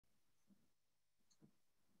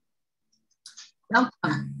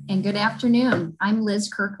Welcome and good afternoon. I'm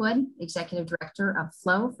Liz Kirkwood, Executive Director of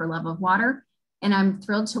Flow for Love of Water, and I'm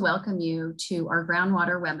thrilled to welcome you to our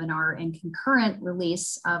groundwater webinar and concurrent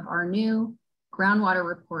release of our new groundwater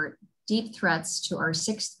report, Deep Threats to Our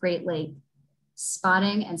Sixth Great Lake,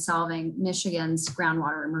 Spotting and Solving Michigan's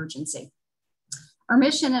Groundwater Emergency. Our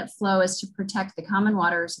mission at Flow is to protect the common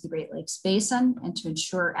waters of the Great Lakes Basin and to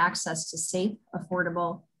ensure access to safe,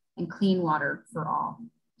 affordable, and clean water for all.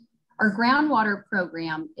 Our groundwater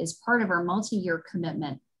program is part of our multi-year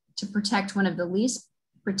commitment to protect one of the least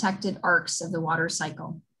protected arcs of the water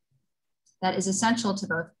cycle that is essential to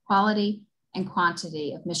both quality and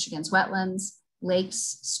quantity of Michigan's wetlands,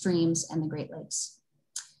 lakes, streams, and the Great Lakes.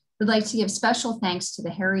 We'd like to give special thanks to the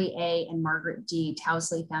Harry A. and Margaret D.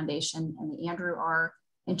 Towsley Foundation and the Andrew R.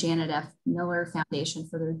 and Janet F. Miller Foundation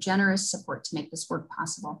for their generous support to make this work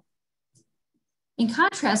possible. In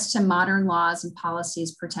contrast to modern laws and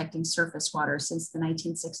policies protecting surface water since the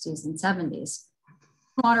 1960s and 70s,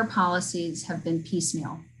 water policies have been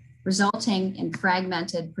piecemeal, resulting in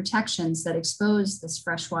fragmented protections that expose this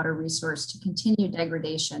freshwater resource to continued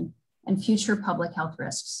degradation and future public health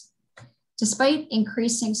risks. Despite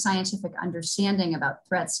increasing scientific understanding about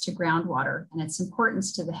threats to groundwater and its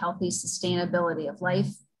importance to the healthy sustainability of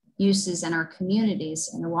life, uses, and our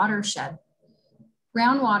communities in the watershed,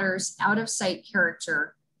 groundwater's out-of-sight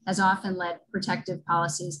character has often led protective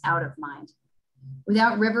policies out of mind.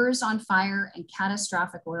 Without rivers on fire and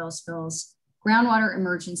catastrophic oil spills, groundwater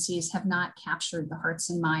emergencies have not captured the hearts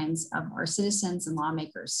and minds of our citizens and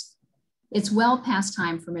lawmakers. It's well past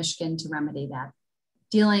time for Michigan to remedy that,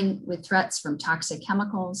 dealing with threats from toxic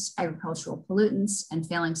chemicals, agricultural pollutants, and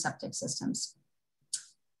failing septic systems.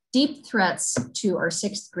 Deep Threats to Our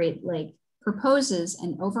Sixth Great Lake proposes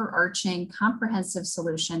an overarching comprehensive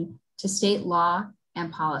solution to state law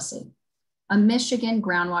and policy, a Michigan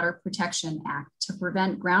Groundwater Protection Act to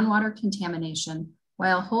prevent groundwater contamination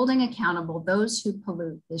while holding accountable those who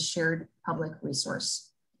pollute this shared public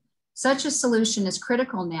resource. Such a solution is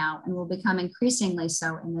critical now and will become increasingly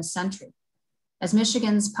so in this century, as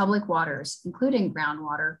Michigan's public waters, including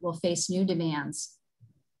groundwater, will face new demands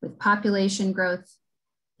with population growth,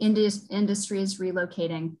 industries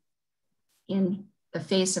relocating, in the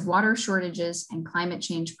face of water shortages and climate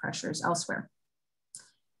change pressures elsewhere.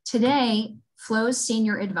 Today, Flow's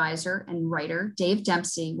senior advisor and writer, Dave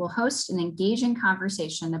Dempsey, will host an engaging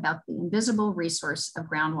conversation about the invisible resource of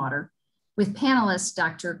groundwater with panelists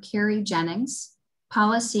Dr. Carrie Jennings,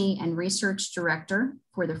 Policy and Research Director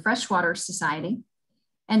for the Freshwater Society,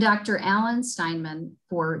 and Dr. Alan Steinman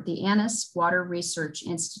for the Annis Water Research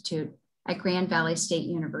Institute at Grand Valley State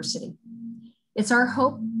University. It's our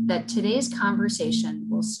hope that today's conversation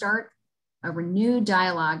will start a renewed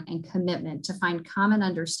dialogue and commitment to find common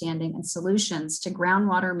understanding and solutions to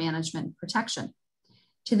groundwater management and protection.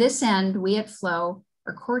 To this end, we at Flow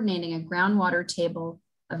are coordinating a groundwater table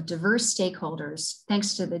of diverse stakeholders,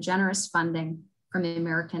 thanks to the generous funding from the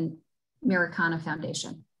Americana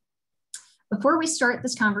Foundation. Before we start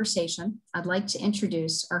this conversation, I'd like to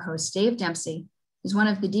introduce our host, Dave Dempsey, who's one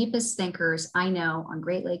of the deepest thinkers I know on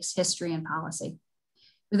Great Lakes history and policy.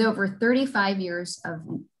 With over 35 years of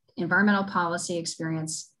environmental policy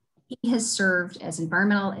experience, he has served as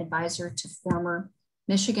environmental advisor to former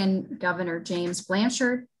Michigan Governor James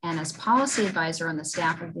Blanchard and as policy advisor on the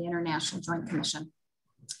staff of the International Joint Commission.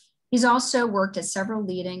 He's also worked at several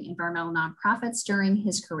leading environmental nonprofits during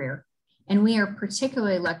his career, and we are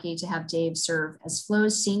particularly lucky to have Dave serve as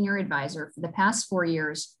Flow's senior advisor for the past 4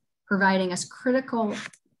 years, providing us critical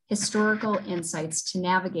historical insights to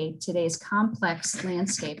navigate today's complex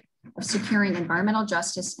landscape of securing environmental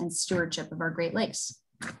justice and stewardship of our Great Lakes.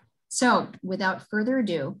 So without further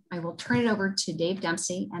ado, I will turn it over to Dave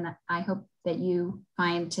Dempsey, and I hope that you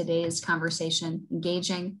find today's conversation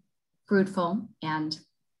engaging, fruitful, and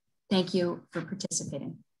thank you for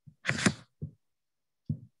participating.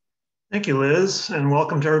 Thank you, Liz, and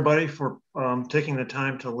welcome to everybody for taking the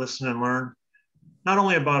time to listen and learn, not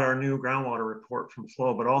only about our new groundwater report from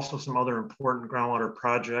Flow, but also some other important groundwater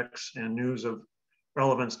projects and news of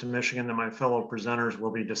relevance to Michigan that my fellow presenters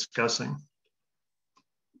will be discussing.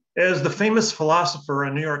 As the famous philosopher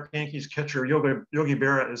and New York Yankees catcher Yogi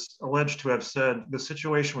Berra is alleged to have said, the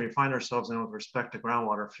situation we find ourselves in with respect to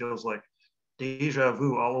groundwater feels like deja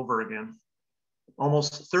vu all over again.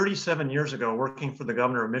 Almost 37 years ago, working for the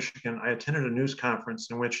governor of Michigan, I attended a news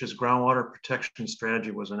conference in which his groundwater protection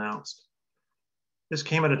strategy was announced. This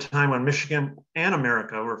came at a time when Michigan and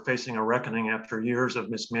America were facing a reckoning after years of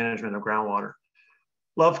mismanagement of groundwater.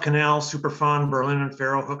 Love Canal, Superfund, Berlin and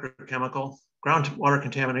Faro, Hooker Chemical, groundwater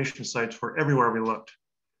contamination sites were everywhere we looked.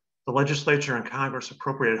 The legislature and Congress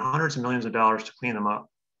appropriated hundreds of millions of dollars to clean them up.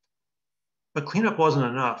 But cleanup wasn't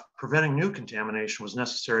enough. Preventing new contamination was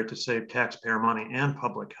necessary to save taxpayer money and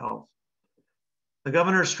public health. The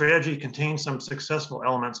governor's strategy contained some successful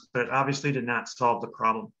elements, but it obviously did not solve the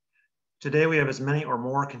problem. Today, we have as many or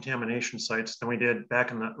more contamination sites than we did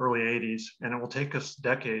back in the early 80s, and it will take us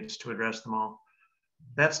decades to address them all.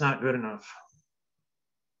 That's not good enough.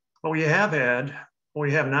 What we have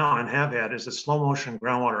now and have had is a slow motion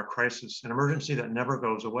groundwater crisis, an emergency that never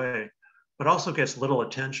goes away, but also gets little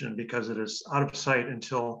attention because it is out of sight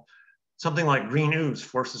until something like green ooze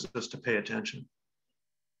forces us to pay attention.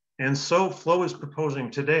 And so Flow is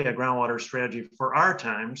proposing today a groundwater strategy for our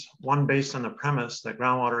times, one based on the premise that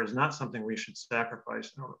groundwater is not something we should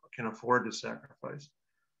sacrifice or can afford to sacrifice,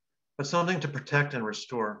 but something to protect and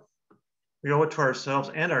restore. We owe it to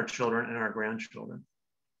ourselves and our children and our grandchildren.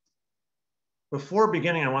 Before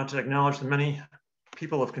beginning, I want to acknowledge the many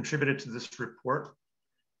people who have contributed to this report.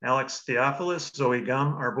 Alex Theophilus, Zoe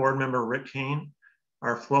Gum, our board member, Rick Kane,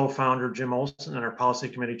 our Flow founder, Jim Olson, and our policy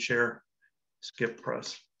committee chair, Skip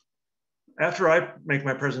Press. After I make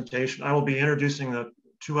my presentation, I will be introducing the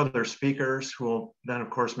two other speakers who will then, of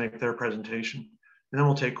course, make their presentation. And then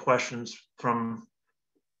we'll take questions from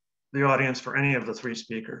the audience for any of the three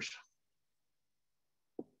speakers.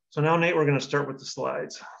 So now, Nate, we're going to start with the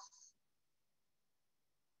slides.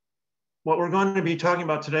 What we're going to be talking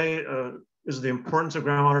about today is the importance of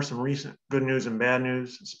groundwater, some recent good news and bad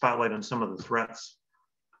news, spotlight on some of the threats,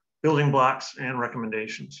 building blocks, and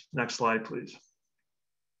recommendations. Next slide, please.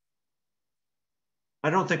 I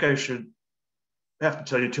don't think I should have to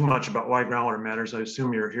tell you too much about why groundwater matters. I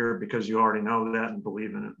assume you're here because you already know that and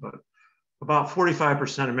believe in it, but about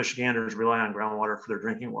 45% of Michiganders rely on groundwater for their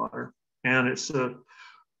drinking water. And it's an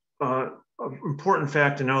important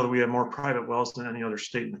fact to know that we have more private wells than any other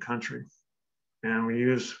state in the country. And we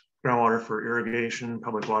use groundwater for irrigation,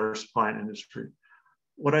 public water supply, and industry.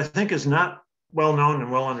 What I think is not well known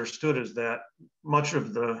and well understood is that much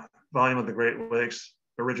of the volume of the Great Lakes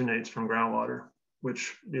originates from groundwater,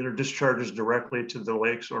 which either discharges directly to the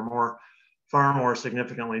lakes or far more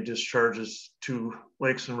significantly discharges to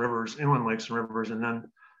lakes and rivers, inland lakes and rivers, and then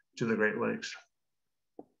to the Great Lakes.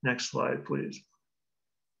 Next slide, please.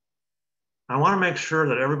 I want to make sure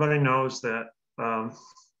that everybody knows that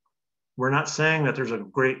we're not saying that there's a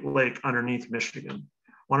Great Lake underneath Michigan.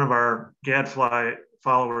 One of our gadfly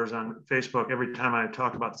followers on Facebook, every time I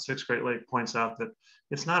talk about the Sixth Great Lake, points out that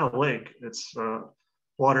it's not a lake, it's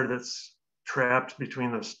water that's trapped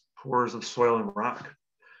between the pores of soil and rock.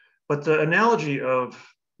 But the analogy of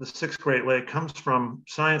the Sixth Great Lake comes from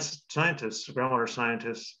scientists, groundwater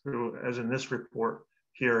scientists, who, as in this report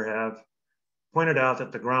here, have pointed out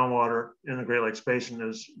that the groundwater in the Great Lakes Basin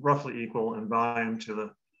is roughly equal in volume to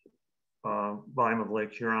the volume of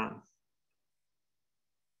Lake Huron.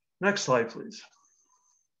 Next slide, please.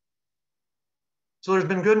 So there's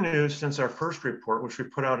been good news since our first report, which we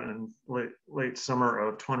put out in late summer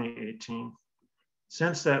of 2018.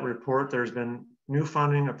 Since that report, there's been new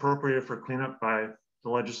funding appropriated for cleanup by the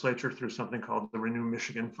legislature through something called the Renew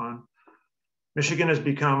Michigan Fund. Michigan has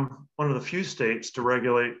become one of the few states to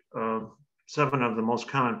regulate 7 of the most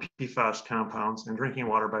common PFAS compounds in drinking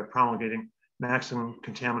water by promulgating maximum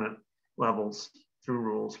contaminant levels through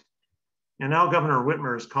rules. And now Governor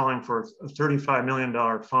Whitmer is calling for a $35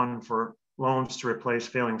 million fund for loans to replace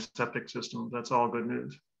failing septic systems. That's all good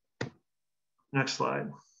news. Next slide.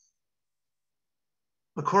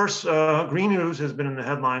 Of course, green ooze has been in the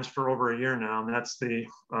headlines for over a year now, and that's the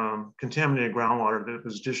contaminated groundwater that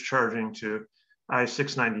was discharging to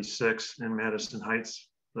I-696 in Madison Heights,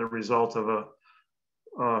 the result of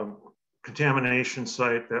a contamination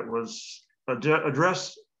site that was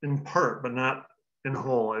addressed in part, but not in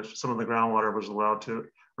whole, as some of the groundwater was allowed to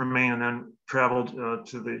remain and then traveled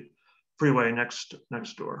to the freeway next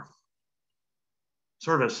door.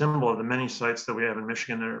 Sort of a symbol of the many sites that we have in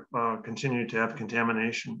Michigan that continue to have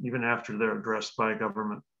contamination even after they're addressed by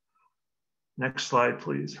government. Next slide,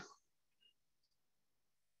 please.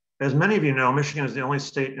 As many of you know, Michigan is the only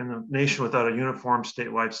state in the nation without a uniform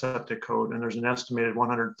statewide septic code, and there's an estimated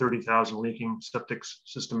 130,000 leaking septic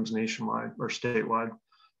systems nationwide or statewide,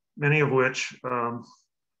 many of which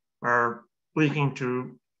are leaking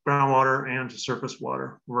to groundwater and to surface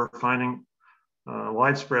water. We're finding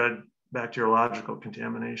widespread bacteriological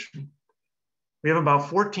contamination. We have about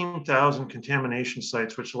 14,000 contamination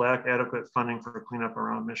sites which lack adequate funding for cleanup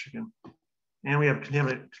around Michigan. And we have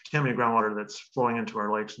contaminated groundwater that's flowing into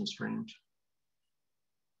our lakes and streams.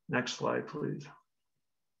 Next slide, please.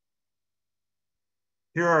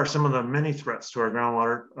 Here are some of the many threats to our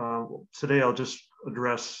groundwater. Today, I'll just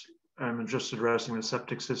address I'm just addressing the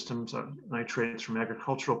septic systems, nitrates from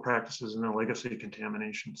agricultural practices, and the legacy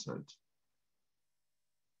contamination sites.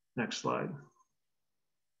 Next slide.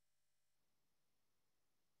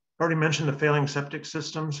 I already mentioned the failing septic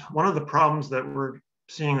systems. One of the problems that we're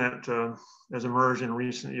seeing that has emerged in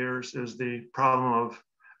recent years is the problem of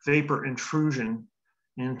vapor intrusion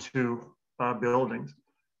into buildings.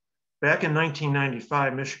 Back in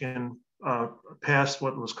 1995, Michigan passed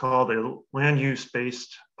what was called a land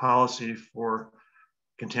use-based policy for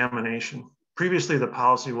contamination. Previously, the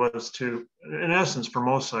policy was to, in essence, for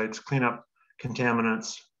most sites, clean up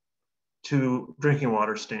contaminants to drinking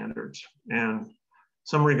water standards. And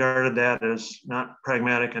some regarded that as not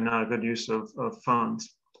pragmatic and not a good use of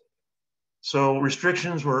funds. So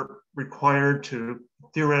restrictions were required to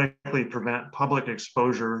theoretically prevent public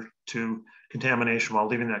exposure to contamination while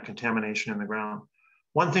leaving that contamination in the ground.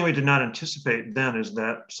 One thing we did not anticipate then is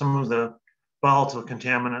that some of the volatile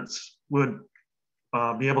contaminants would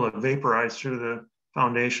be able to vaporize through the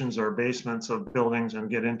foundations or basements of buildings and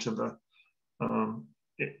get into the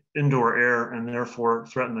indoor air and therefore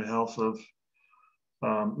threaten the health of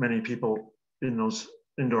many people in those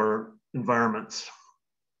indoor environments.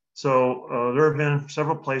 So there have been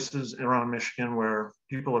several places around Michigan where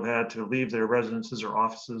people have had to leave their residences or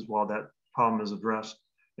offices while that problem is addressed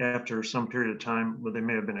after some period of time where they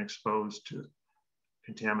may have been exposed to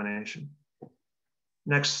contamination.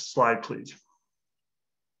 Next slide, please.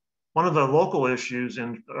 One of the local issues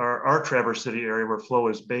in our Traverse City area where flow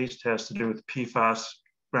is based has to do with PFAS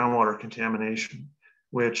groundwater contamination,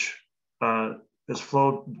 which has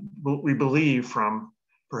flowed, we believe, from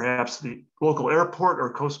perhaps the local airport or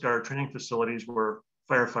Coast Guard training facilities where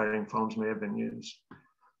firefighting foams may have been used.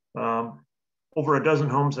 Over a dozen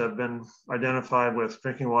homes have been identified with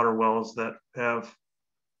drinking water wells that have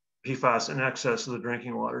PFAS in excess of the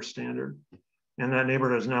drinking water standard. And that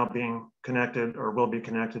neighborhood is now being connected or will be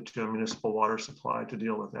connected to a municipal water supply to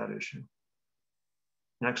deal with that issue.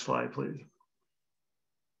 Next slide, please.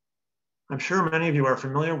 I'm sure many of you are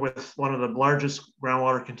familiar with one of the largest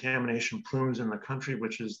groundwater contamination plumes in the country,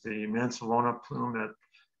 which is the Mansalona plume that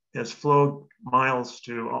has flowed miles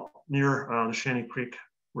to near the Shanty Creek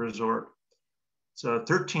Resort. It's a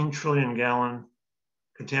 13 trillion gallon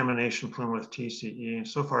contamination plume with TCE.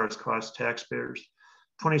 So far, it's cost taxpayers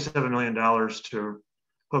 $27 million to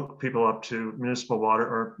hook people up to municipal water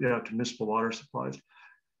or to municipal water supplies.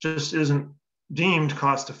 Just isn't deemed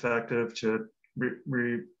cost effective to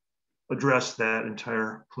address that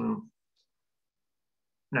entire plume.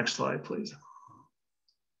 Next slide, please.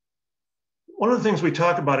 One of the things we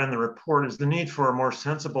talk about in the report is the need for a more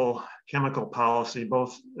sensible chemical policy,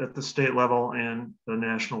 both at the state level and the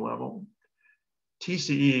national level.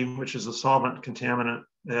 TCE, which is a solvent contaminant,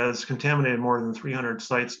 has contaminated more than 300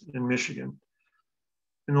 sites in Michigan.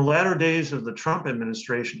 In the latter days of the Trump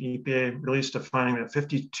administration, EPA released a finding that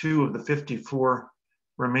 52 of the 54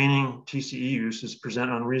 remaining TCE uses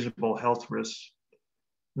present unreasonable health risks.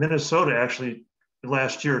 Minnesota actually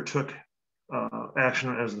last year took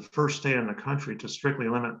action as the first state in the country to strictly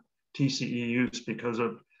limit TCE use because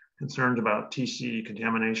of concerns about TCE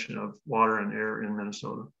contamination of water and air in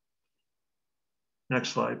Minnesota. Next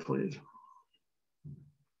slide, please.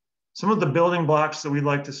 Some of the building blocks that we'd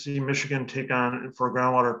like to see Michigan take on for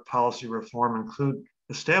groundwater policy reform include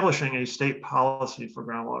establishing a state policy for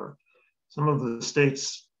groundwater. Some of the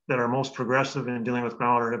states that are most progressive in dealing with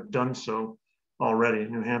groundwater have done so already.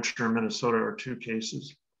 New Hampshire and Minnesota are two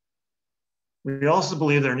cases. We also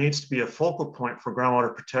believe there needs to be a focal point for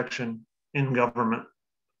groundwater protection in government.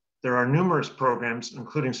 There are numerous programs,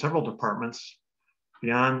 including several departments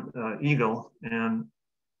beyond EGLE and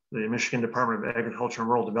the Michigan Department of Agriculture and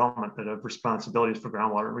Rural Development that have responsibilities for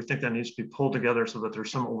groundwater. We think that needs to be pulled together so that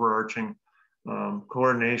there's some overarching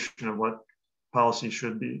coordination of what policy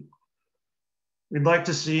should be. We'd like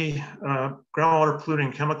to see groundwater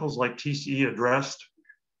polluting chemicals like TCE addressed.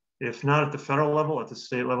 If not at the federal level, at the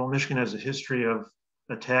state level. Michigan has a history of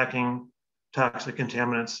attacking toxic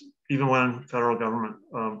contaminants, even when federal government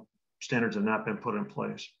standards have not been put in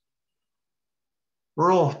place.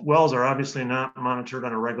 Rural wells are obviously not monitored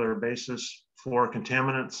on a regular basis for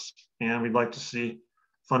contaminants, and we'd like to see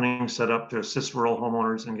funding set up to assist rural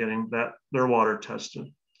homeowners in getting their water tested.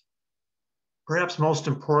 Perhaps most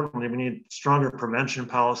importantly, we need stronger prevention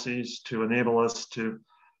policies to enable us to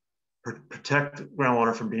protect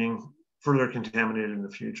groundwater from being further contaminated in the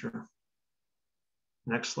future.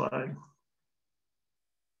 Next slide.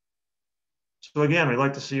 So again, we'd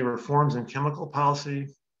like to see reforms in chemical policy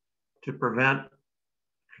to prevent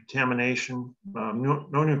contamination. No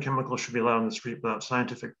new chemicals should be allowed on the street without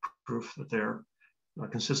scientific proof that they're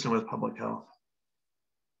consistent with public health.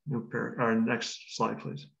 Next slide,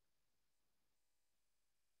 please.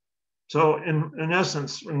 So in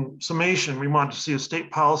essence, in summation, we want to see a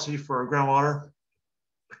state policy for groundwater,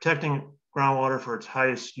 protecting groundwater for its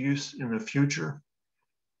highest use in the future,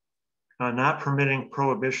 not permitting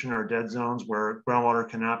prohibition or dead zones where groundwater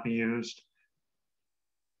cannot be used,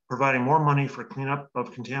 providing more money for cleanup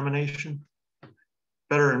of contamination,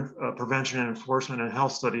 better prevention and enforcement and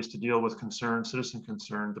health studies to deal with citizen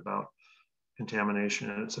concerns about contamination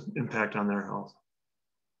and its impact on their health.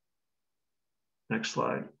 Next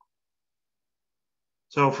slide.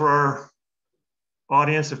 So for our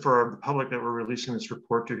audience and for the public that we're releasing this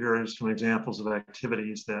report to, here are some examples of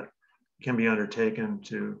activities that can be undertaken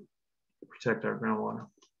to protect our groundwater.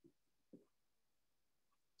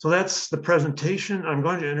 So that's the presentation. I'm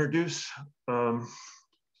going to introduce our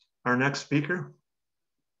next speaker,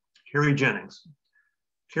 Carrie Jennings.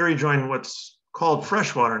 Carrie joined what's called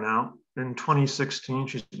Freshwater now in 2016.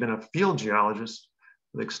 She's been a field geologist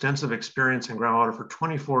with extensive experience in groundwater for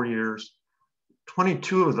 24 years,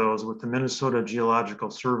 22 of those with the Minnesota Geological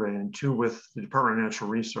Survey and 2 with the Department of Natural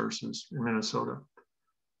Resources in Minnesota.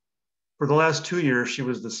 For the last 2 years, she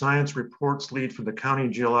was the science reports lead for the County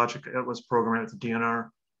Geologic Atlas program at the DNR.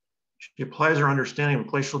 She applies her understanding of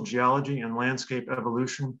glacial geology and landscape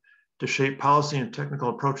evolution to shape policy and technical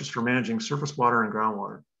approaches for managing surface water and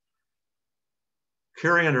groundwater.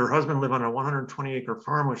 Carrie and her husband live on a 120-acre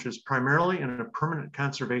farm, which is primarily in a permanent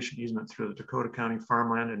conservation easement through the Dakota County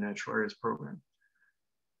Farmland and Natural Areas Program.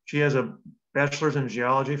 She has a bachelor's in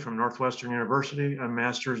geology from Northwestern University, a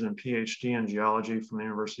master's and PhD in geology from the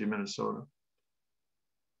University of Minnesota.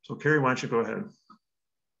 So Carrie, why don't you go ahead?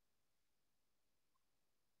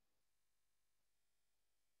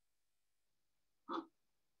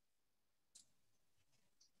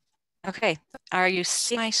 Okay, are you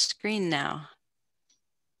seeing my screen now?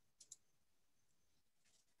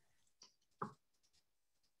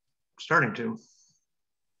 Starting to.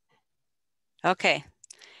 Okay,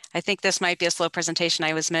 I think this might be a slow presentation.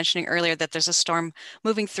 I was mentioning earlier that there's a storm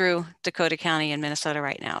moving through Dakota County in Minnesota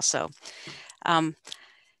right now. So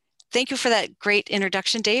thank you for that great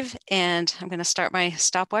introduction, Dave. And I'm going to start my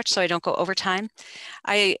stopwatch so I don't go over time.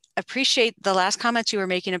 I appreciate the last comments you were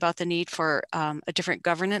making about the need for a different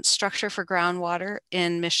governance structure for groundwater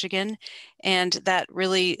in Michigan. And that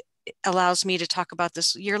really allows me to talk about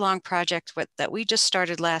this year-long project that we just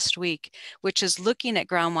started last week, which is looking at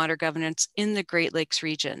groundwater governance in the Great Lakes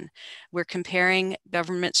region. We're comparing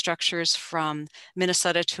government structures from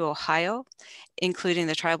Minnesota to Ohio, including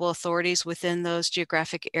the tribal authorities within those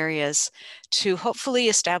geographic areas, to hopefully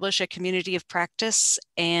establish a community of practice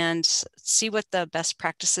and see what the best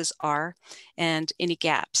practices are and any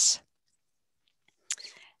gaps.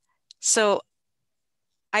 So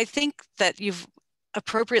I think that you've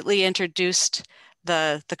appropriately introduced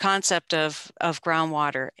the concept of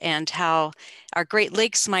groundwater and how our Great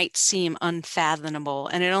Lakes might seem unfathomable.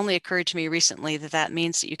 And it only occurred to me recently that that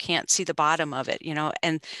means that you can't see the bottom of it, you know.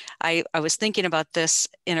 And I was thinking about this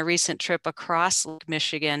in a recent trip across Lake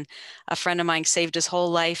Michigan. A friend of mine saved his whole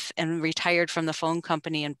life and retired from the phone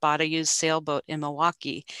company and bought a used sailboat in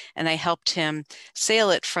Milwaukee. And I helped him sail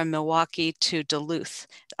it from Milwaukee to Duluth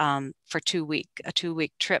for a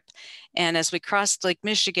 2-week trip. And as we crossed Lake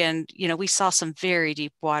Michigan, you know, we saw some very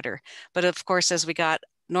deep water. But of course, as we got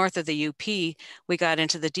north of the UP, we got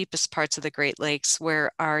into the deepest parts of the Great Lakes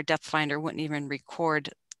where our depth finder wouldn't even record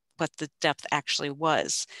what the depth actually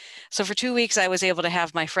was. So for 2 weeks, I was able to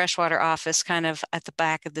have my freshwater office kind of at the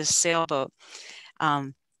back of this sailboat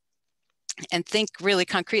and think really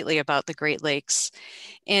concretely about the Great Lakes.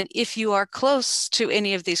 And if you are close to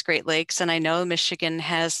any of these Great Lakes, and I know Michigan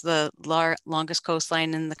has the longest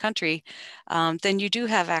coastline in the country, then you do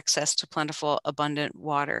have access to plentiful, abundant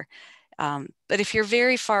water. But if you're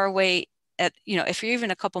very far away if you're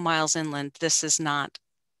even a couple miles inland, this is not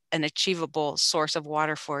an achievable source of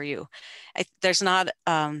water for you. It's not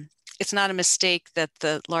a mistake that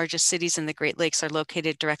the largest cities in the Great Lakes are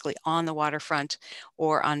located directly on the waterfront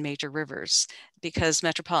or on major rivers, because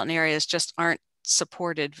metropolitan areas just aren't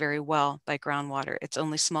supported very well by groundwater. It's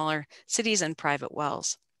only smaller cities and private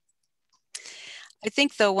wells. I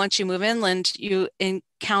think, though, once you move inland, you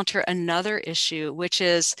encounter another issue, which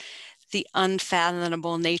is the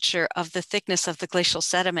unfathomable nature of the thickness of the glacial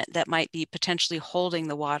sediment that might be potentially holding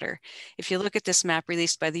the water. If you look at this map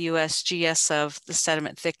released by the USGS of the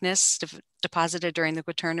sediment thickness deposited during the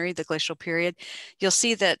Quaternary, the glacial period, you'll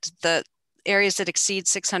see that the areas that exceed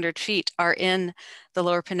 600 feet are in the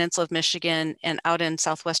lower peninsula of Michigan and out in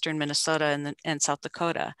southwestern Minnesota and South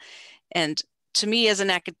Dakota. And to me, as an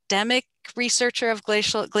academic, researcher of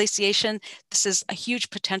glaciation, this is a huge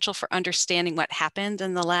potential for understanding what happened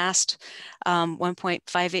in the last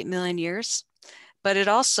 1.58 million years. But it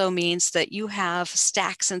also means that you have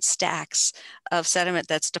stacks and stacks of sediment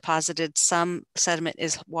that's deposited. Some sediment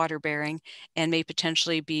is water bearing and may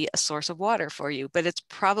potentially be a source of water for you, but it's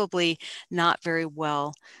probably not very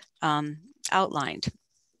well outlined.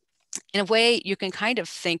 In a way, you can kind of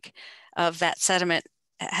think of that sediment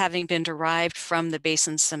having been derived from the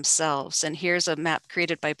basins themselves. And here's a map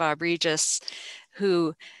created by Bob Regis,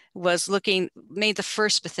 who was made the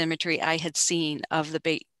first bathymetry I had seen of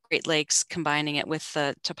the Great Lakes, combining it with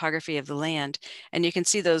the topography of the land. And you can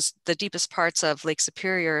see the deepest parts of Lake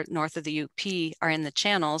Superior north of the UP are in the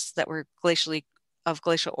channels that were of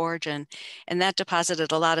glacial origin. And that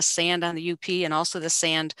deposited a lot of sand on the UP and also the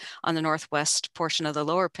sand on the northwest portion of the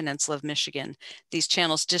lower peninsula of Michigan. These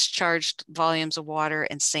channels discharged volumes of water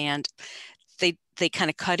and sand. They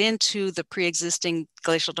kind of cut into the pre-existing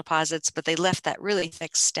glacial deposits, but they left that really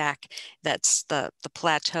thick stack. That's the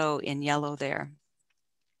plateau in yellow there.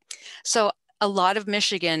 So a lot of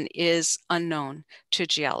Michigan is unknown to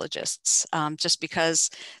geologists just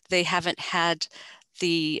because they haven't had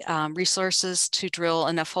the resources to drill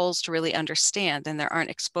enough holes to really understand, and there aren't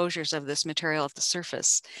exposures of this material at the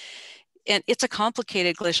surface. And it's a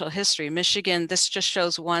complicated glacial history. Michigan, this just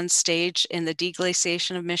shows one stage in the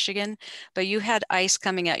deglaciation of Michigan, but you had ice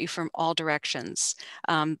coming at you from all directions,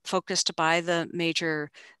 focused by the major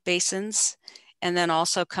basins, and then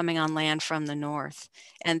also coming on land from the north.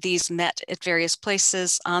 And these met at various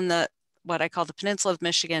places on what I call the peninsula of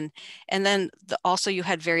Michigan. And then also you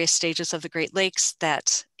had various stages of the Great Lakes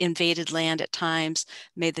that invaded land at times,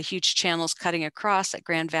 made the huge channels cutting across at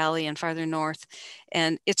Grand Valley and farther north.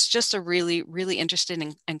 And it's just a really, really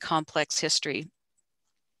interesting and complex history.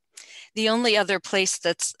 The only other place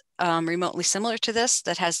that's remotely similar to this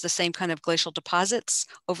that has the same kind of glacial deposits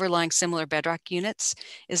overlying similar bedrock units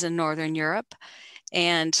is in Northern Europe.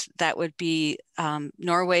 And that would be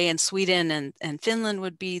Norway and Sweden and Finland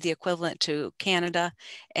would be the equivalent to Canada.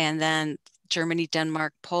 And then Germany,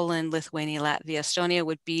 Denmark, Poland, Lithuania, Latvia, Estonia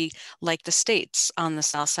would be like the states on the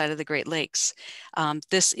south side of the Great Lakes.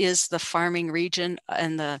 This is the farming region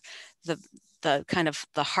and the kind of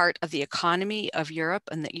the heart of the economy of Europe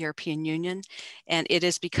and the European Union. And it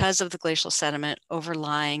is because of the glacial sediment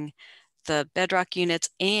overlying the bedrock units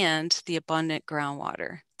and the abundant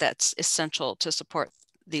groundwater that's essential to support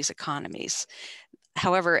these economies.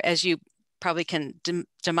 However, as you probably can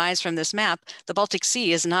demise from this map, the Baltic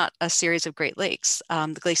Sea is not a series of Great Lakes.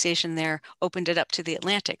 The glaciation there opened it up to the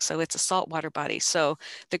Atlantic, so it's a saltwater body. So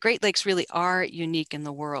the Great Lakes really are unique in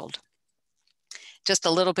the world. Just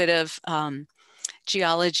a little bit of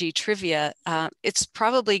geology trivia, it's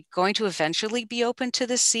probably going to eventually be open to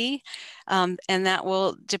the sea, and that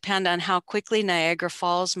will depend on how quickly Niagara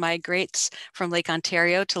Falls migrates from Lake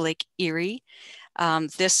Ontario to Lake Erie.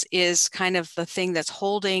 This is kind of the thing that's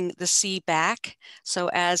holding the sea back. So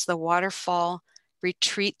as the waterfall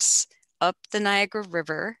retreats up the Niagara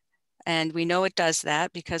River, and we know it does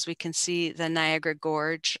that because we can see the Niagara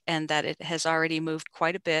Gorge and that it has already moved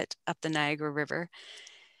quite a bit up the Niagara River.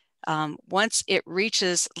 Once it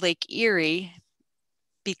reaches Lake Erie,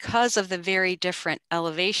 because of the very different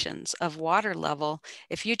elevations of water level,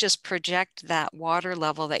 if you just project that water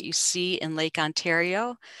level that you see in Lake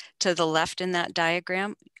Ontario to the left in that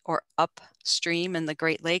diagram or upstream in the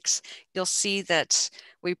Great Lakes, you'll see that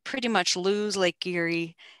we pretty much lose Lake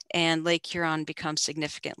Erie and Lake Huron becomes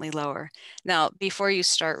significantly lower. Now, before you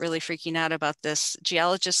start really freaking out about this,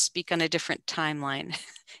 geologists speak on a different timeline.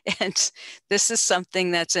 And this is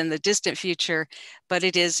something that's in the distant future, but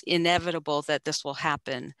it is inevitable that this will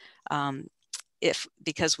happen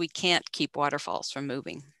because we can't keep waterfalls from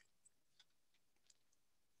moving.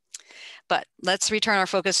 But let's return our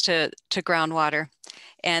focus to groundwater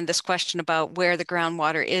and this question about where the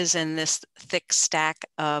groundwater is in this thick stack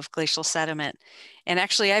of glacial sediment. And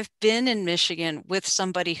actually, I've been in Michigan with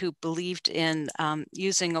somebody who believed in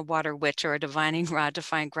using a water witch or a divining rod to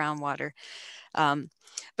find groundwater.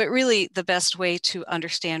 But really, the best way to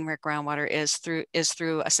understand where groundwater is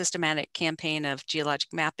through a systematic campaign of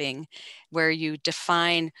geologic mapping, where you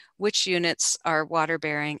define which units are water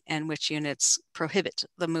bearing and which units prohibit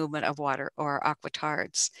the movement of water or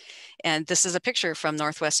aquatards. And this is a picture from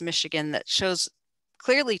Northwest Michigan that shows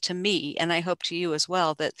clearly to me, and I hope to you as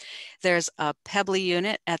well, that there's a pebbly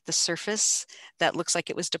unit at the surface that looks like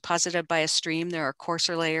it was deposited by a stream. There are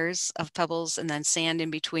coarser layers of pebbles and then sand in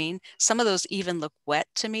between. Some of those even look wet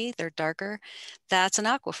to me. They're darker. That's an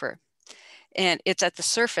aquifer. And it's at the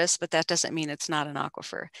surface, but that doesn't mean it's not an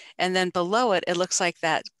aquifer. And then below it, it looks like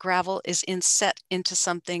that gravel is inset into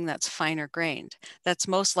something that's finer grained. That's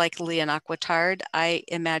most likely an aquitard. I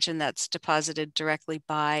imagine that's deposited directly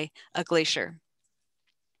by a glacier.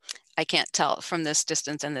 I can't tell from this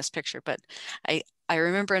distance in this picture, but I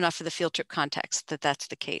remember enough of the field trip context that that's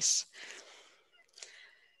the case.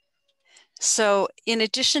 So in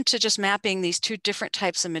addition to just mapping these two different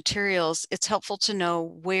types of materials, it's helpful to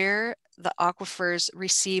know where the aquifers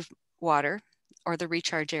receive water, or the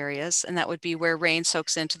recharge areas, and that would be where rain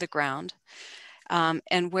soaks into the ground,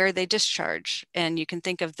 and where they discharge. And you can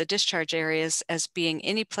think of the discharge areas as being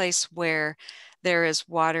any place where there is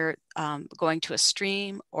water going to a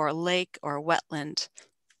stream or a lake or a wetland.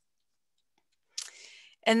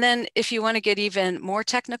 And then if you want to get even more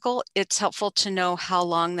technical, it's helpful to know how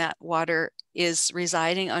long that water is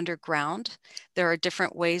residing underground. There are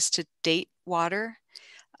different ways to date water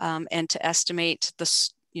and to estimate the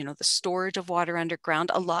storage of water underground.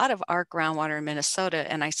 A lot of our groundwater in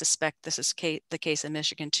Minnesota, and I suspect this is the case in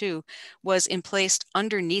Michigan too, was emplaced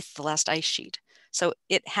underneath the last ice sheet. So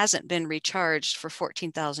it hasn't been recharged for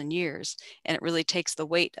 14,000 years. And it really takes the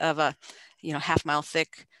weight of a half-mile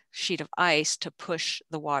thick sheet of ice to push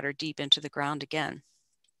the water deep into the ground again.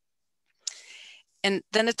 And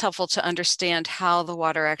then it's helpful to understand how the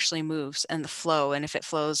water actually moves and the flow, and if it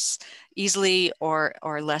flows easily or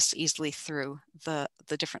less easily through the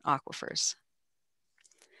different aquifers.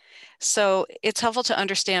 So it's helpful to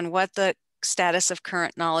understand what the status of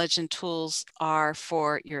current knowledge and tools are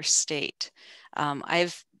for your state.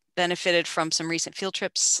 I've benefited from some recent field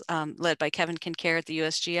trips led by Kevin Kincaid at the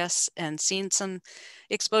USGS and seen some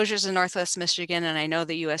exposures in Northwest Michigan, and I know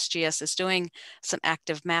the USGS is doing some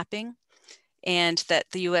active mapping, and that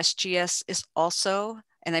the USGS is also,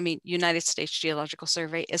 and I mean United States Geological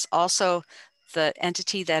Survey, is also the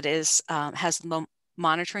entity that is has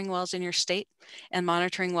monitoring wells in your state. And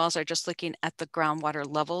monitoring wells are just looking at the groundwater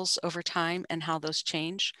levels over time and how those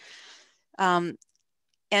change.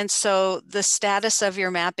 And so the status of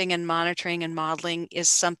your mapping and monitoring and modeling is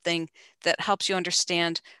something that helps you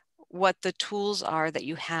understand what the tools are that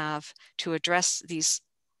you have to address these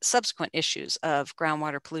subsequent issues of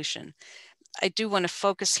groundwater pollution. I do want to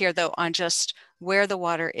focus here though on just where the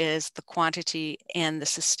water is, the quantity, and the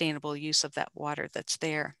sustainable use of that water that's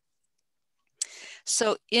there.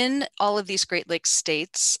 So in all of these Great Lakes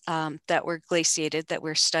states that were glaciated that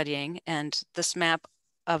we're studying, and this map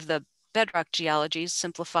of the bedrock geology is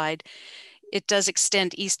simplified, it does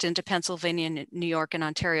extend east into Pennsylvania, New York, and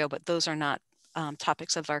Ontario, but those are not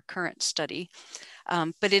topics of our current study.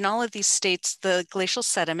 But in all of these states, the glacial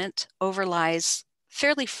sediment overlies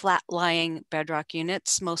fairly flat-lying bedrock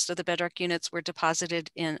units. Most of the bedrock units were deposited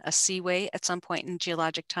in a seaway at some point in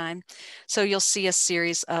geologic time. So you'll see a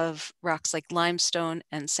series of rocks like limestone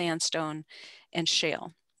and sandstone and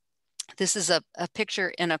shale. This is a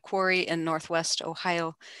picture in a quarry in Northwest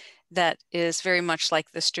Ohio that is very much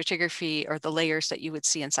like the stratigraphy or the layers that you would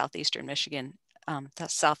see in southeastern Michigan, the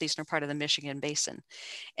southeastern part of the Michigan basin.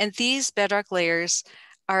 And these bedrock layers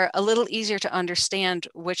are a little easier to understand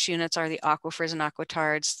which units are the aquifers and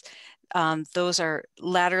aquitards. Those are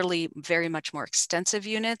laterally very much more extensive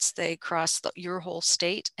units. They cross your whole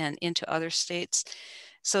state and into other states.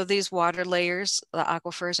 So these water layers, the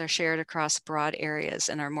aquifers, are shared across broad areas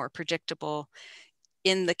and are more predictable.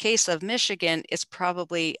 In the case of Michigan, it's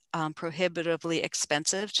probably prohibitively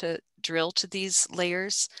expensive to drill to these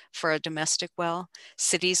layers for a domestic well.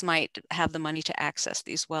 Cities might have the money to access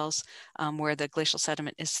these wells where the glacial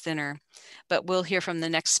sediment is thinner. But we'll hear from the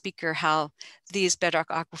next speaker how these bedrock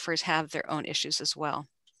aquifers have their own issues as well.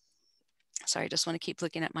 Sorry, I just want to keep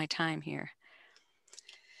looking at my time here.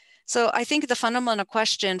 So I think the fundamental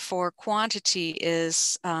question for quantity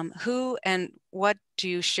is who and what do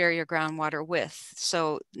you share your groundwater with?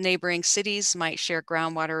 So neighboring cities might share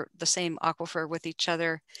groundwater, the same aquifer with each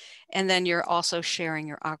other. And then you're also sharing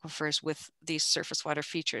your aquifers with these surface water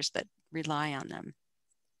features that rely on them.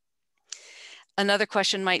 Another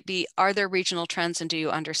question might be, are there regional trends and do you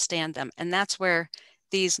understand them? And that's where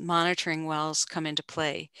these monitoring wells come into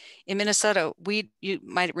play. In Minnesota, you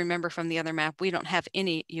might remember from the other map, we don't have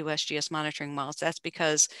any USGS monitoring wells. That's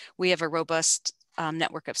because we have a robust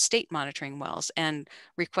network of state monitoring wells and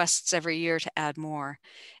requests every year to add more.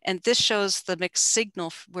 And this shows the mixed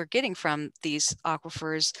signal we're getting from these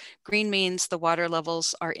aquifers. Green means the water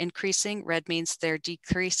levels are increasing, red means they're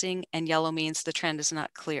decreasing, and yellow means the trend is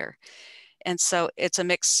not clear. And so it's a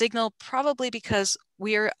mixed signal, probably because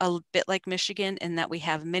we're a bit like Michigan in that we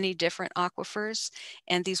have many different aquifers,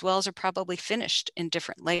 and these wells are probably finished in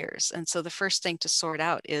different layers. And so the first thing to sort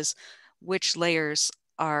out is which layers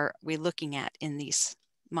are we looking at in these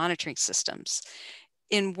monitoring systems?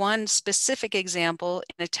 In one specific example,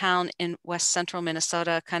 in a town in west central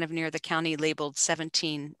Minnesota, kind of near the county labeled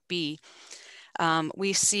 17B,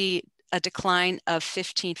 we see a decline of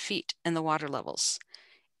 15 feet in the water levels.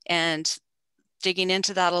 And digging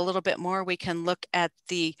into that a little bit more, we can look at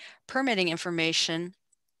the permitting information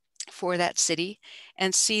for that city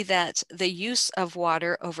and see that the use of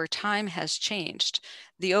water over time has changed.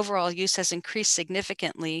 The overall use has increased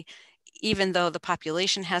significantly, even though the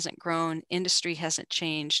population hasn't grown, industry hasn't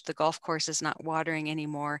changed, the golf course is not watering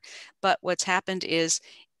anymore. But what's happened is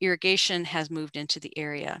irrigation has moved into the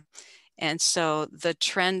area. And so the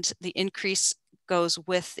trend, the increase goes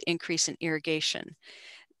with the increase in irrigation.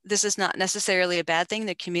 This is not necessarily a bad thing.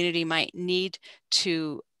 The community might need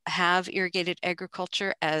to have irrigated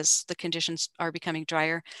agriculture as the conditions are becoming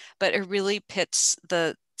drier, but it really pits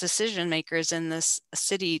the decision makers in this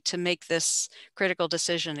city to make this critical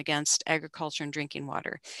decision against agriculture and drinking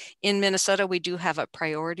water. In Minnesota, we do have a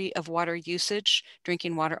priority of water usage.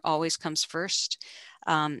 Drinking water always comes first,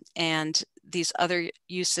 and these other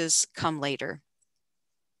uses come later.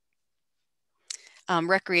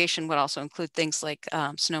 Recreation would also include things like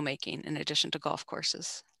snowmaking in addition to golf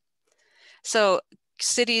courses. So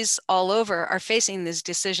cities all over are facing these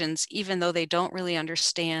decisions, even though they don't really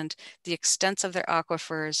understand the extent of their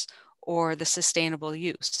aquifers or the sustainable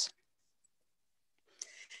use.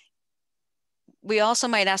 We also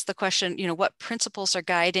might ask the question, what principles are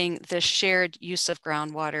guiding the shared use of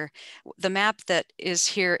groundwater? The map that is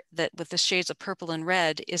here that with the shades of purple and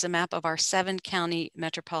red is a map of our 7-county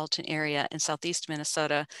metropolitan area in southeast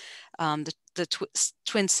Minnesota. The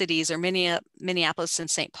Twin Cities, or Minneapolis and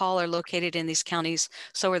St. Paul, are located in these counties.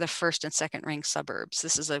 So are the first and second ring suburbs.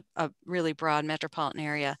 This is a really broad metropolitan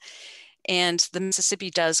area. And the Mississippi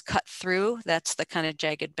does cut through. That's the kind of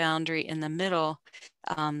jagged boundary in the middle.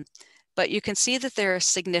 But you can see that there are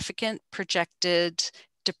significant projected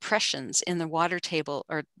depressions in the water table,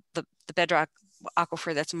 or the bedrock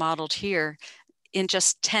aquifer that's modeled here, in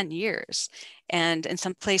just 10 years. And in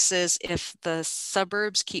some places, if the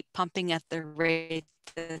suburbs keep pumping at the rate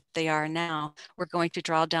that they are now, we're going to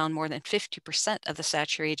draw down more than 50% of the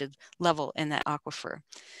saturated level in that aquifer.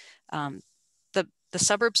 The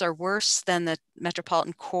suburbs are worse than the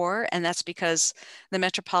metropolitan core, and that's because the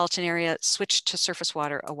metropolitan area switched to surface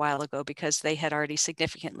water a while ago because they had already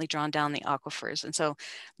significantly drawn down the aquifers. And so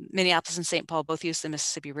Minneapolis and St. Paul both use the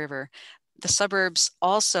Mississippi River. The suburbs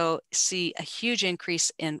also see a huge increase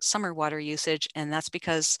in summer water usage, and that's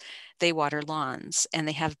because they water lawns, and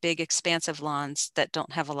they have big expansive lawns that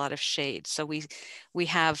don't have a lot of shade. So we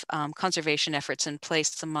have conservation efforts in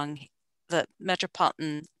place among the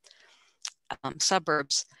metropolitan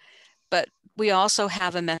suburbs, but we also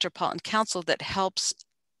have a metropolitan council that helps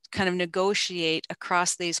kind of negotiate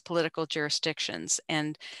across these political jurisdictions.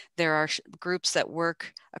 And there are groups that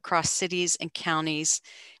work across cities and counties.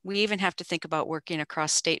 We even have to think about working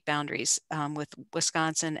across state boundaries with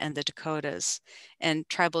Wisconsin and the Dakotas and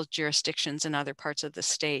tribal jurisdictions in other parts of the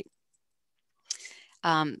state.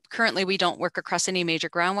 Currently, we don't work across any major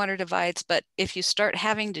groundwater divides, but if you start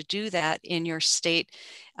having to do that in your state,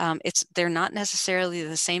 they're not necessarily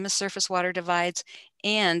the same as surface water divides,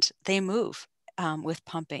 and they move with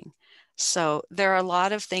pumping. So there are a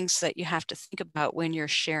lot of things that you have to think about when you're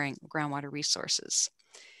sharing groundwater resources.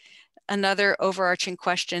 Another overarching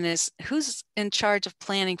question is, who's in charge of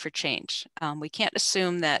planning for change? We can't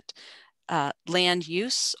assume that land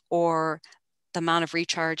use or the amount of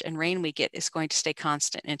recharge and rain we get is going to stay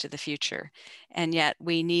constant into the future. And yet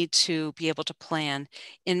we need to be able to plan.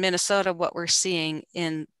 In Minnesota, what we're seeing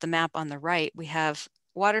in the map on the right, we have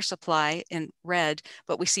water supply in red,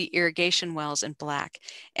 but we see irrigation wells in black.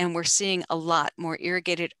 And we're seeing a lot more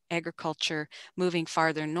irrigated agriculture moving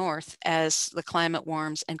farther north as the climate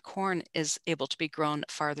warms and corn is able to be grown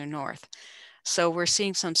farther north. So we're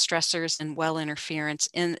seeing some stressors and well interference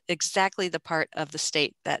in exactly the part of the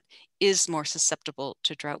state that is more susceptible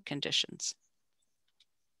to drought conditions.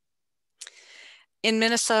 In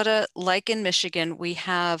Minnesota, like in Michigan, we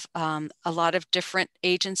have a lot of different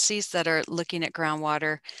agencies that are looking at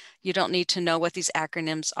groundwater. You don't need to know what these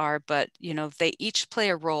acronyms are, but they each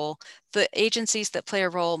play a role. The agencies that play a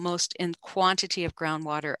role most in quantity of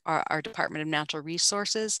groundwater are our Department of Natural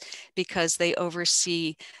Resources, because they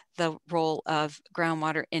oversee the role of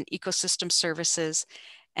groundwater in ecosystem services,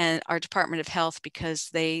 and our Department of Health because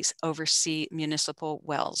they oversee municipal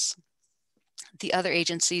wells. The other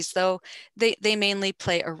agencies, though, they mainly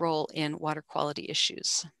play a role in water quality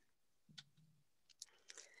issues.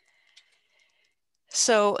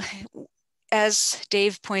 So as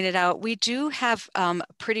Dave pointed out, we do have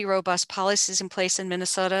pretty robust policies in place in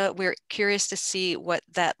Minnesota. We're curious to see what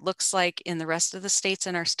that looks like in the rest of the states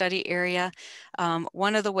in our study area.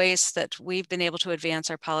 One of the ways that we've been able to advance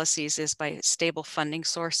our policies is by stable funding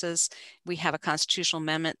sources. We have a constitutional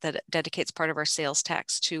amendment that dedicates part of our sales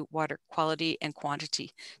tax to water quality and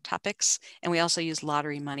quantity topics, and we also use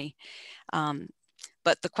lottery money.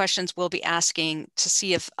 But the questions we'll be asking to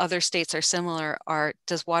see if other states are similar are,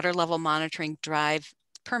 does water level monitoring drive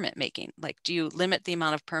permit making? Like, do you limit the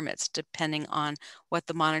amount of permits depending on what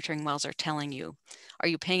the monitoring wells are telling you? Are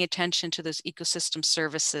you paying attention to those ecosystem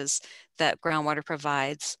services that groundwater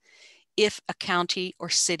provides? If a county or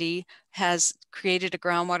city has created a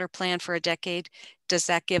groundwater plan for a decade, does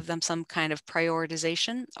that give them some kind of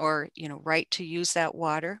prioritization or, right to use that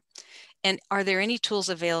water? And are there any tools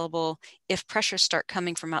available if pressures start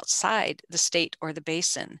coming from outside the state or the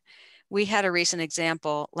basin? We had a recent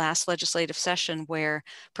example last legislative session where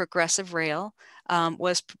Progressive Rail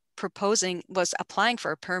was applying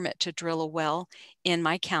for a permit to drill a well in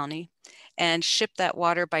my county and ship that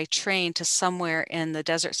water by train to somewhere in the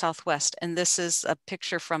desert Southwest. And this is a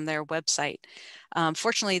picture from their website.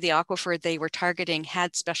 Fortunately, the aquifer they were targeting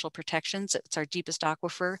had special protections. It's our deepest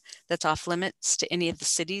aquifer that's off limits to any of the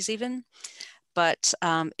cities even. But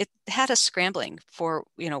it had us scrambling for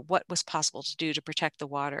what was possible to do to protect the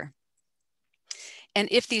water. And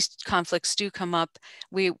if these conflicts do come up,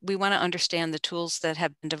 we want to understand the tools that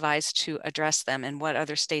have been devised to address them and what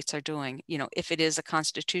other states are doing. If it is a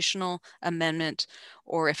constitutional amendment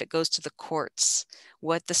or if it goes to the courts,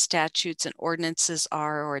 what the statutes and ordinances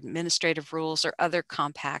are or administrative rules or other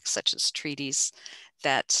compacts such as treaties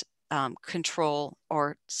that control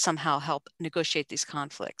or somehow help negotiate these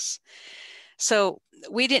conflicts. So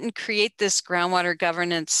we didn't create this groundwater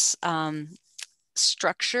governance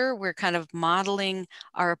structure. We're kind of modeling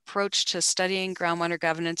our approach to studying groundwater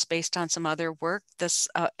governance based on some other work. This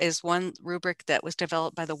is one rubric that was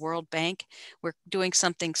developed by the World Bank. We're doing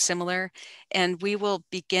something similar, and we will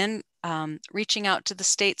begin reaching out to the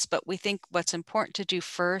states, but we think what's important to do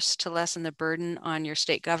first to lessen the burden on your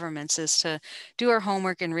state governments is to do our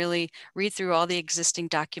homework and really read through all the existing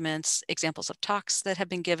documents, examples of talks that have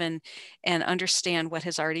been given, and understand what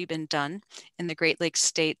has already been done in the Great Lakes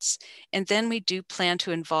states. And then we do plan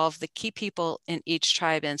to involve the key people in each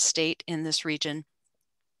tribe and state in this region,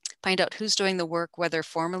 find out who's doing the work, whether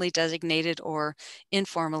formally designated or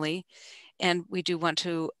informally. And we do want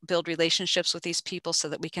to build relationships with these people so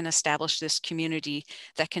that we can establish this community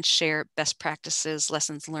that can share best practices,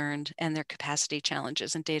 lessons learned, and their capacity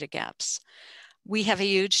challenges and data gaps. We have a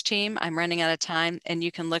huge team. I'm running out of time, and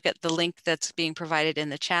you can look at the link that's being provided in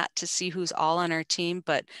the chat to see who's all on our team.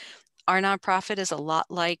 But our nonprofit is a lot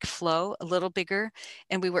like Flow, a little bigger,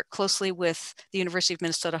 and we work closely with the University of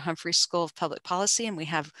Minnesota Humphrey School of Public Policy, and we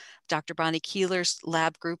have Dr. Bonnie Keeler's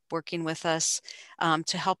lab group working with us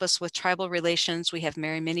to help us with tribal relations. We have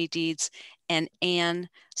Mary Minnie Deeds and Anne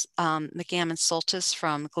McGammon-Soltis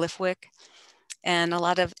from Glyphwick, and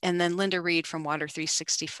then Linda Reed from Water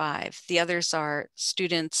 365. The others are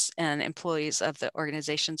students and employees of the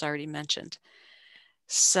organizations already mentioned.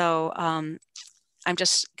 So I'm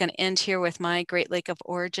just going to end here with my Great Lake of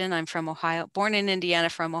origin. I'm from Ohio, born in Indiana,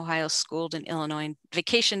 from Ohio, schooled in Illinois, and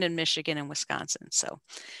vacationed in Michigan and Wisconsin. So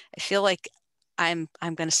I feel like I'm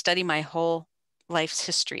going to study my whole life's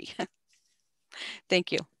history.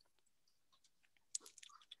 Thank you.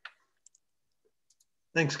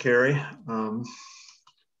 Thanks, Carrie.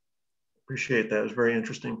 Appreciate that. It was a very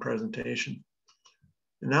interesting presentation.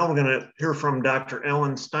 And now we're going to hear from Dr.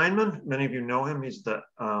 Alan Steinman. Many of you know him. He's the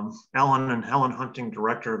Alan and Helen Hunting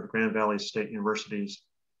Director of the Grand Valley State University's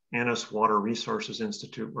Annis Water Resources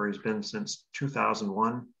Institute, where he's been since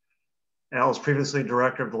 2001. Al is previously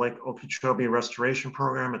Director of the Lake Okeechobee Restoration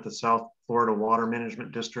Program at the South Florida Water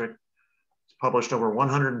Management District. He's published over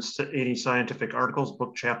 180 scientific articles,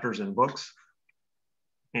 book chapters, and books,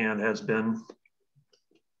 and has been,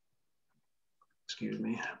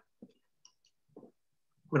 been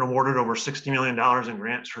awarded over $60 million in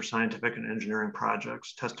grants for scientific and engineering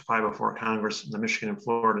projects, testify before Congress and the Michigan and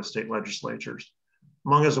Florida state legislatures.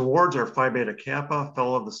 Among his awards are Phi Beta Kappa,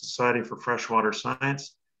 Fellow of the Society for Freshwater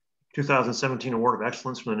Science, 2017 Award of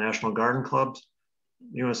Excellence from the National Garden Clubs,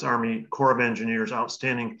 U.S. Army Corps of Engineers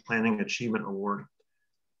Outstanding Planning Achievement Award.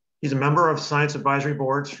 He's a member of Science Advisory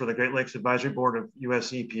Boards for the Great Lakes Advisory Board of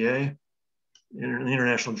US EPA, the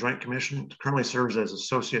International Joint Commission. Currently serves as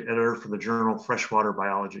Associate Editor for the journal Freshwater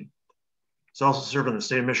Biology. He's also served on the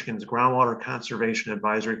State of Michigan's Groundwater Conservation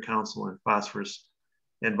Advisory Council and Phosphorus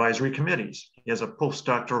Advisory Committees. He has a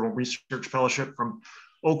postdoctoral research fellowship from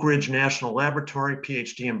Oak Ridge National Laboratory,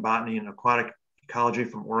 PhD in Botany and Aquatic Ecology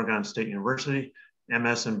from Oregon State University,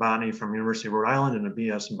 MS in Botany from University of Rhode Island, and a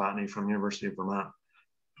BS in Botany from University of Vermont.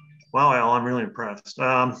 Wow, Al, I'm really impressed.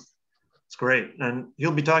 It's great. And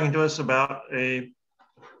he'll be talking to us about a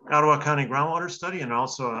Ottawa County groundwater study and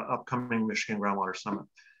also an upcoming Michigan Groundwater Summit.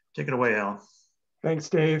 Take it away, Al. Thanks,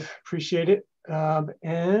 Dave. Appreciate it.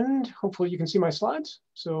 And hopefully you can see my slides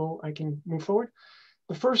so I can move forward.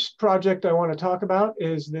 The first project I want to talk about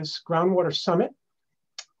is this Groundwater Summit.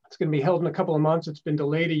 It's going to be held in a couple of months. It's been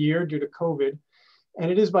delayed a year due to COVID,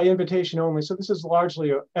 and it is by invitation only. So this is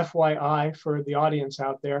largely a FYI for the audience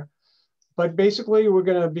out there. But basically, we're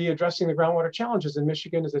going to be addressing the groundwater challenges in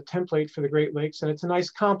Michigan as a template for the Great Lakes. And it's a nice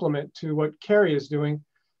complement to what Carrie is doing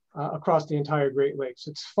across the entire Great Lakes.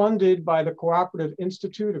 It's funded by the Cooperative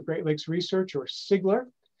Institute of Great Lakes Research, or CIGLR.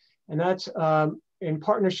 And that's in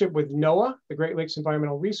partnership with NOAA, the Great Lakes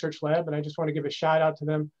Environmental Research Lab. And I just want to give a shout out to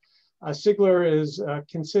them. CIGLR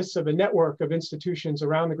consists of a network of institutions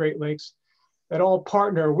around the Great Lakes that all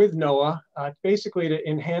partner with NOAA, basically to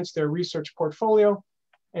enhance their research portfolio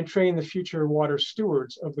and train the future water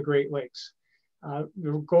stewards of the Great Lakes.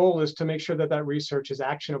 The goal is to make sure that that research is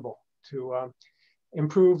actionable, to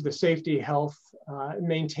improve the safety, health,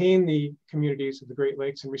 maintain the communities of the Great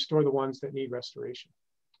Lakes, and restore the ones that need restoration.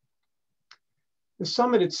 The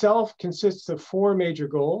summit itself consists of 4 major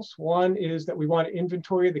goals. One is that we want to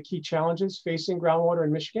inventory the key challenges facing groundwater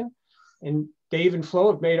in Michigan. And Dave and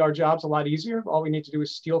Flo have made our jobs a lot easier. All we need to do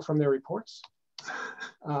is steal from their reports.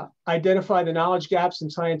 Identify the knowledge gaps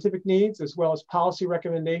and scientific needs, as well as policy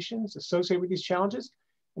recommendations associated with these challenges.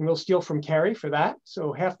 And we'll steal from Carrie for that.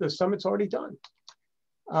 So half the summit's already done.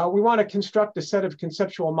 We want to construct a set of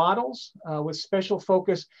conceptual models with special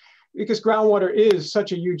focus, because groundwater is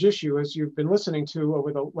such a huge issue, as you've been listening to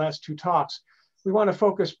over the last 2 talks. We want to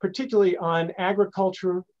focus particularly on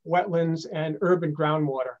agriculture, wetlands, and urban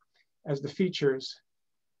groundwater as the features.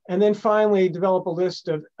 And then finally, develop a list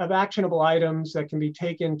of actionable items that can be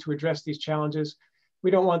taken to address these challenges. We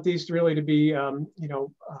don't want these really to be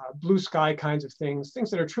blue sky kinds of things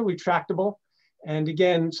that are truly tractable. And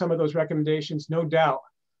again, some of those recommendations, no doubt,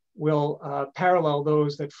 will parallel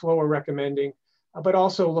those that Flo are recommending, but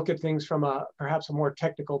also look at things from perhaps a more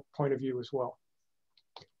technical point of view as well.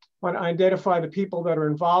 I want to identify the people that are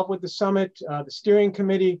involved with the summit, the steering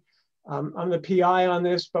committee. I'm the PI on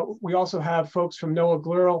this, but we also have folks from Noah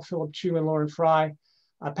Glurl, Philip Chu, and Lauren Fry,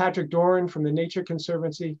 Patrick Doran from the Nature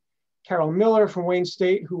Conservancy, Carol Miller from Wayne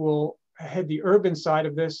State, who will head the urban side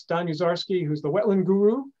of this, Don Uzarski, who's the wetland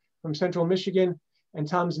guru from Central Michigan, and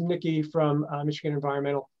Tom Zimnicki from Michigan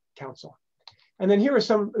Environmental Council. And then here are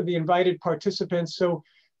some of the invited participants. So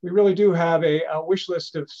we really do have a wish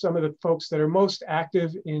list of some of the folks that are most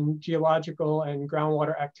active in geological and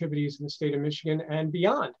groundwater activities in the state of Michigan and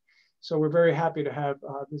beyond. So we're very happy to have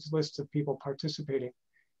this list of people participating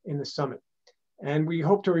in the summit. And we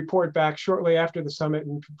hope to report back shortly after the summit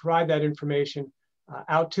and provide that information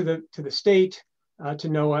out to the state, to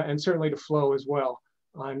NOAA, and certainly to Flo as well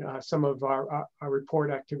on some of our report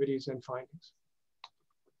activities and findings.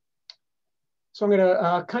 So I'm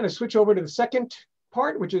gonna kind of switch over to the second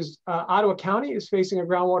part, which is Ottawa County is facing a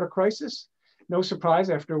groundwater crisis. No surprise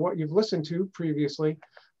after what you've listened to previously.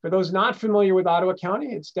 For those not familiar with Ottawa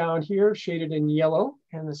County, it's down here shaded in yellow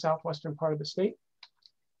in the southwestern part of the state.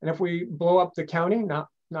 And if we blow up the county, not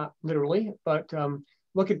literally, but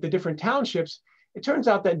look at the different townships, it turns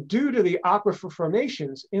out that due to the aquifer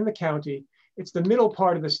formations in the county, it's the middle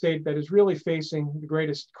part of the state that is really facing the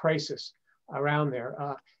greatest crisis around there.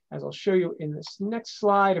 As I'll show you in this next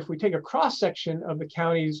slide, if we take a cross section of the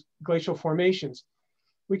county's glacial formations,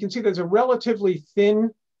 we can see there's a relatively thin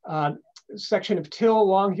section of till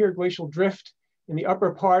along here, glacial drift in the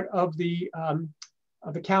upper part of the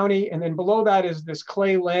county. And then below that is this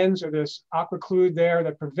clay lens or this aquiclude there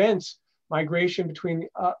that prevents migration between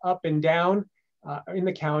up and down in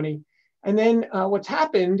the county. And then what's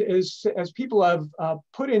happened is as people have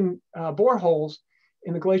put in boreholes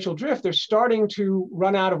in the glacial drift, they're starting to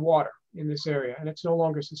run out of water in this area and it's no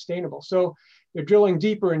longer sustainable. So they're drilling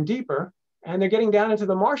deeper and deeper and they're getting down into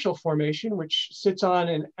the Marshall Formation, which sits on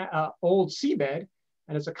an old seabed.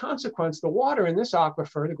 And as a consequence, the water in this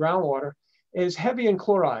aquifer, the groundwater, is heavy in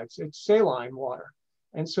chlorides. It's saline water.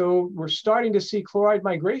 And so we're starting to see chloride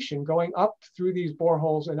migration going up through these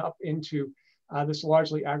boreholes and up into this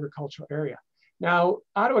largely agricultural area. Now,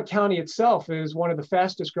 Ottawa County itself is one of the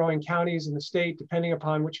fastest growing counties in the state, depending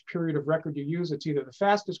upon which period of record you use. It's either the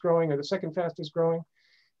fastest growing or the second fastest growing.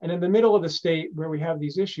 And in the middle of the state where we have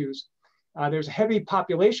these issues, there's heavy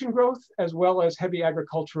population growth as well as heavy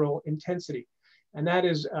agricultural intensity. And that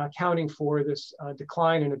is accounting for this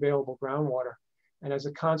decline in available groundwater. And as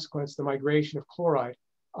a consequence, the migration of chloride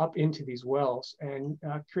up into these wells and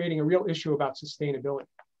creating a real issue about sustainability.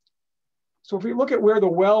 So if we look at where the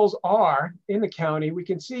wells are in the county, we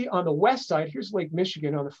can see on the west side, here's Lake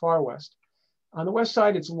Michigan on the far west. On the west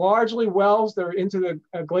side, it's largely wells that are into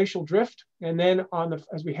the glacial drift. And then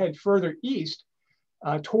as we head further east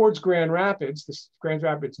towards Grand Rapids, Grand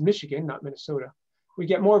Rapids, Michigan, not Minnesota, we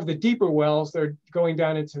get more of the deeper wells that are going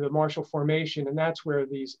down into the Marshall Formation. And that's where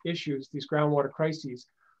these issues, these groundwater crises,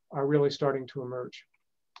 are really starting to emerge.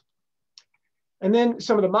 And then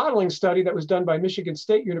some of the modeling study that was done by Michigan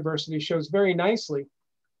State University shows very nicely,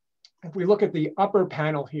 if we look at the upper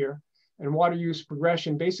panel here and water use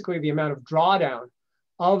progression, basically the amount of drawdown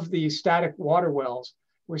of the static water wells,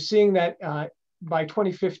 we're seeing that by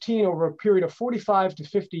 2015, over a period of 45 to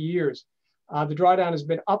 50 years, the drawdown has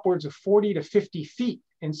been upwards of 40 to 50 feet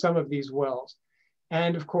in some of these wells.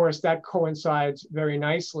 And of course, that coincides very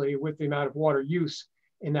nicely with the amount of water use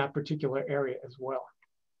in that particular area as well.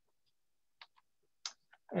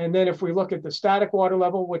 And then if we look at the static water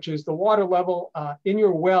level, which is the water level in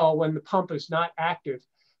your well when the pump is not active,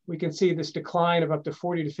 we can see this decline of up to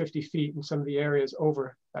 40 to 50 feet in some of the areas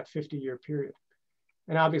over that 50-year period.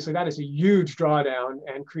 And obviously that is a huge drawdown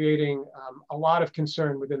and creating a lot of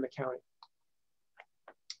concern within the county.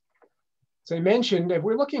 As I mentioned, if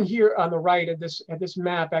we're looking here on the right at this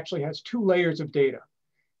map actually has two layers of data.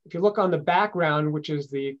 If you look on the background, which is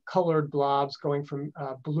the colored blobs going from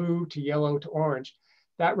blue to yellow to orange,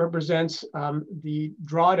 that represents the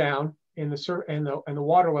drawdown in the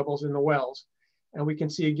water levels in the wells. And we can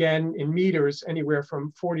see again in meters, anywhere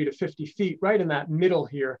from 40 to 50 feet, right in that middle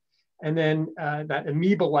here. And then that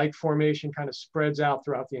amoeba-like formation kind of spreads out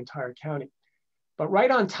throughout the entire county. But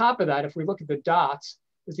right on top of that, if we look at the dots,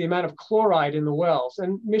 is the amount of chloride in the wells.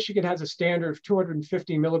 And Michigan has a standard of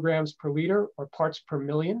 250 milligrams per liter or parts per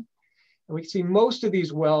million. And we can see most of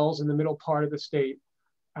these wells in the middle part of the state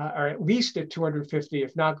are at least at 250,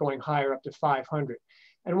 if not going higher up to 500.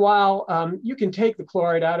 And while you can take the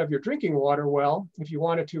chloride out of your drinking water well, if you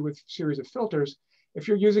wanted to with a series of filters, if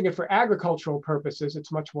you're using it for agricultural purposes,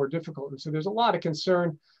 it's much more difficult. And so there's a lot of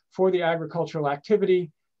concern for the agricultural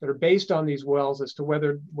activity that are based on these wells as to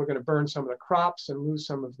whether we're going to burn some of the crops and lose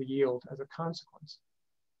some of the yield as a consequence.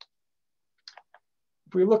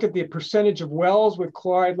 If we look at the percentage of wells with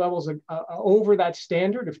chloride levels over that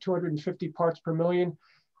standard of 250 parts per million,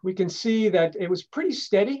 we can see that it was pretty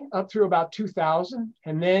steady up through about 2000.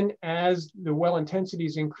 And then as the well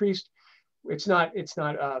intensities increased, it's not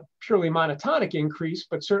a purely monotonic increase,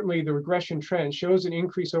 but certainly the regression trend shows an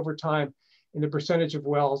increase over time in the percentage of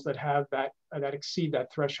wells that have that exceed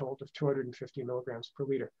that threshold of 250 milligrams per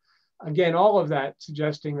liter. Again, all of that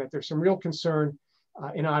suggesting that there's some real concern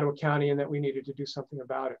in Ottawa County and that we needed to do something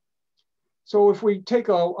about it. So if we take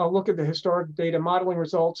a look at the historic data modeling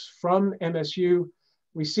results from MSU,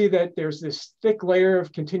 we see that there's this thick layer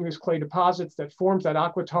of continuous clay deposits that forms that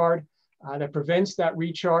aquitard that prevents that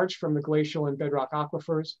recharge from the glacial and bedrock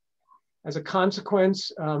aquifers. As a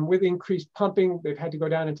consequence, with increased pumping, they've had to go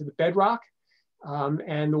down into the bedrock.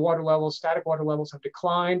 And the water levels, static water levels have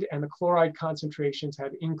declined and the chloride concentrations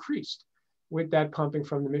have increased with that pumping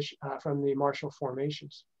from the Marshall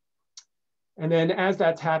formations. And then as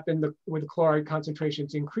that's happened, with the chloride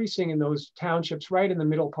concentrations increasing in those townships right in the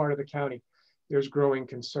middle part of the county, there's growing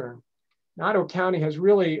concern. Now, Ottawa County has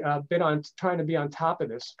really been trying to be on top of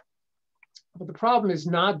this. But the problem is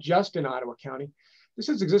not just in Ottawa County. This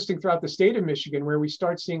is existing throughout the state of Michigan, where we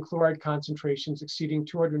start seeing chloride concentrations exceeding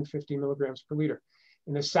 250 milligrams per liter.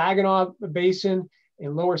 In the Saginaw Basin,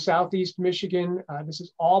 in lower southeast Michigan, this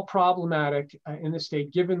is all problematic in the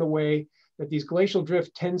state, given the way that these glacial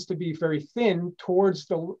drift tends to be very thin towards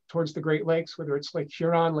the Great Lakes, whether it's Lake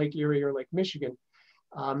Huron, Lake Erie, or Lake Michigan.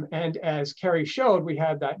 And as Carrie showed, we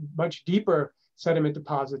had that much deeper sediment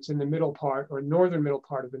deposits in the middle part or northern middle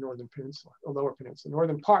part of the Northern Peninsula, or Lower Peninsula,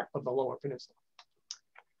 northern part of the Lower Peninsula.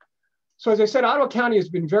 So as I said, Ottawa County has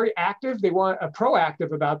been very active. They want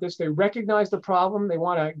proactive about this. They recognize the problem. They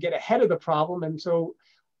want to get ahead of the problem. And so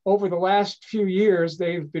over the last few years,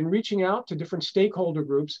 they've been reaching out to different stakeholder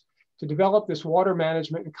groups to develop this water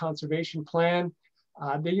management and conservation plan.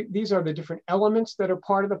 These are the different elements that are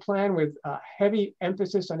part of the plan, with heavy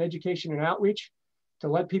emphasis on education and outreach to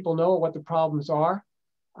let people know what the problems are,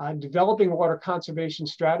 developing water conservation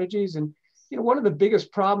strategies. And one of the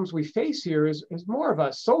biggest problems we face here is more of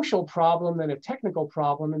a social problem than a technical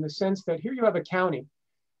problem, in the sense that here you have a county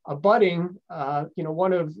abutting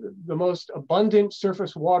one of the most abundant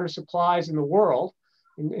surface water supplies in the world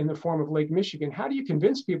in the form of Lake Michigan. How do you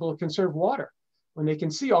convince people to conserve water when they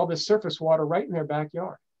can see all this surface water right in their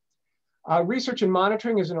backyard. Research and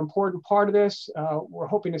monitoring is an important part of this. We're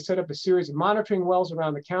hoping to set up a series of monitoring wells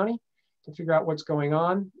around the county to figure out what's going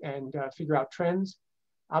on and figure out trends.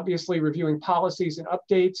 Obviously reviewing policies and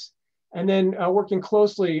updates, and then working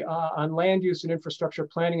closely on land use and infrastructure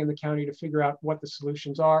planning in the county to figure out what the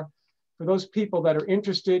solutions are. For those people that are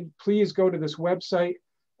interested, please go to this website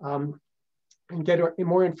and get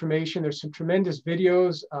more information. There's some tremendous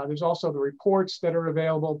videos. There's also the reports that are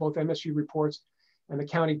available, both MSU reports and the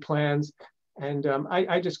county plans. And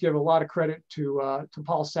I just give a lot of credit to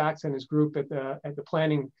Paul Sachs and his group at the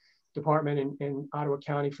planning department in Ottawa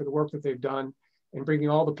County for the work that they've done in bringing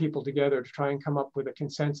all the people together to try and come up with a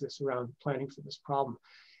consensus around planning for this problem.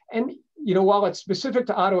 And while it's specific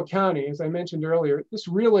to Ottawa County, as I mentioned earlier, this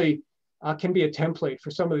really can be a template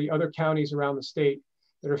for some of the other counties around the state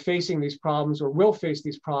that are facing these problems or will face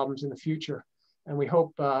these problems in the future. And we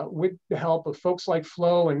hope with the help of folks like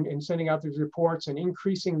Flo and sending out these reports and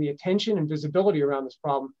increasing the attention and visibility around this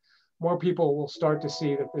problem, more people will start to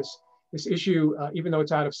see that this issue, even though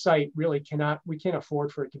it's out of sight, really we can't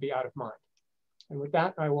afford for it to be out of mind. And with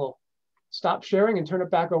that, I will stop sharing and turn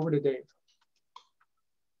it back over to Dave.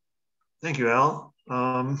 Thank you, Al.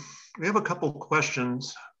 We have a couple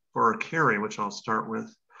questions for Carrie, which I'll start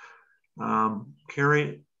with.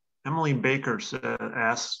 Carrie, Emily Baker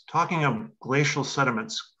asks, talking of glacial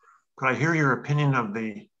sediments, could I hear your opinion of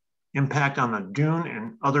the impact on the dune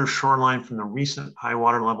and other shoreline from the recent high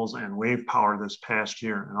water levels and wave power this past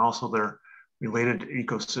year, and also their related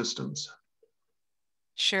ecosystems?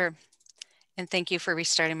 Sure. And thank you for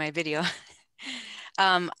restarting my video.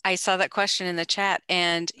 I saw that question in the chat,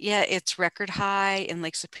 and yeah, it's record high in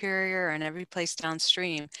Lake Superior and every place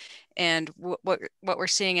downstream. And what we're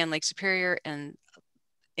seeing in Lake Superior and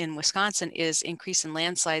in Wisconsin is increase in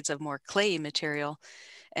landslides of more clay material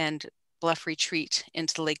and bluff retreat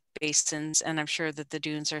into the lake basins. And I'm sure that the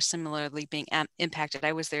dunes are similarly being impacted.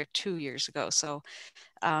 I was there 2 years ago. So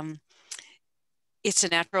it's a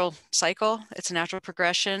natural cycle. It's a natural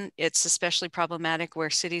progression. It's especially problematic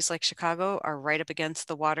where cities like Chicago are right up against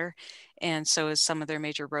the water, and so is some of their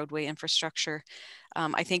major roadway infrastructure.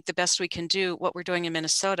 I think the best we can do, what we're doing in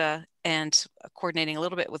Minnesota and coordinating a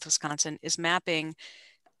little bit with Wisconsin, is mapping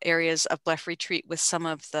areas of bluff retreat with some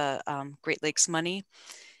of the Great Lakes money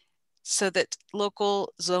so that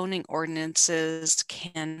local zoning ordinances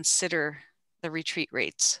can consider the retreat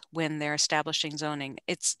rates when they're establishing zoning.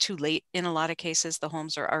 It's too late in a lot of cases. The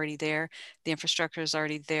homes are already there, the infrastructure is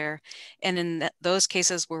already there. And in those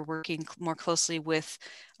cases, we're working more closely with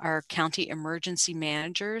our county emergency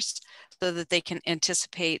managers so that they can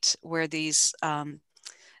anticipate where these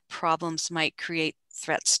problems might create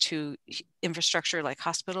threats to infrastructure like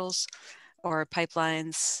hospitals or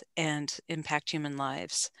pipelines and impact human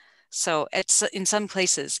lives. So it's in some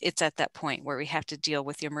places, it's at that point where we have to deal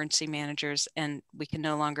with the emergency managers and we can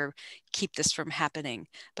no longer keep this from happening,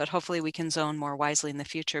 but hopefully we can zone more wisely in the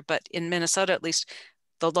future. But in Minnesota, at least,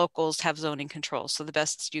 the locals have zoning control. So the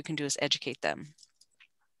best you can do is educate them.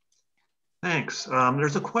 Thanks.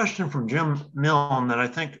 There's a question from Jim Milne that I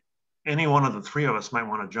think any one of the three of us might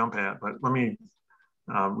want to jump at, but let me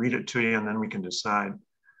read it to you and then we can decide.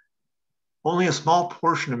 Only a small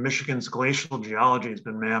portion of Michigan's glacial geology has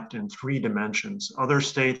been mapped in 3 dimensions. Other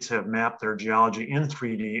states have mapped their geology in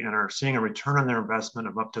 3D and are seeing a return on their investment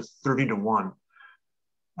of up to 30 to 1.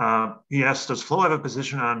 He asks, does Flo have a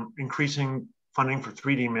position on increasing funding for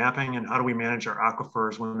 3D mapping, and how do we manage our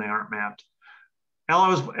aquifers when they aren't mapped? Al, I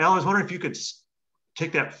was wondering if you could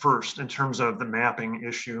take that first in terms of the mapping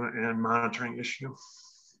issue and monitoring issue.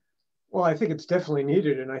 Well, I think it's definitely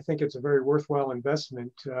needed, and I think it's a very worthwhile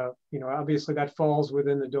investment. Obviously that falls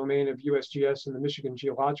within the domain of USGS and the Michigan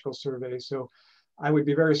Geological Survey. So I would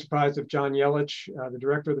be very surprised if John Yelich, the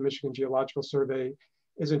director of the Michigan Geological Survey,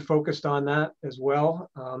 isn't focused on that as well.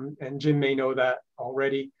 And Jim may know that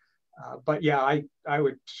already. But yeah, I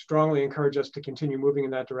would strongly encourage us to continue moving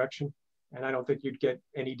in that direction. And I don't think you'd get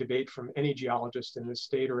any debate from any geologist in this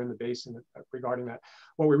state or in the basin regarding that.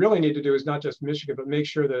 What we really need to do is not just Michigan, but make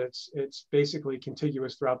sure that it's basically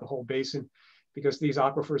contiguous throughout the whole basin, because these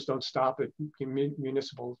aquifers don't stop at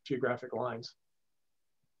municipal geographic lines.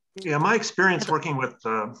 Yeah, my experience working with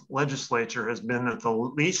the legislature has been that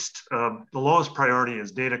the lowest priority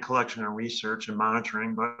is data collection and research and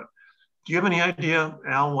monitoring. But do you have any idea,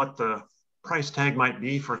 Al, what the price tag might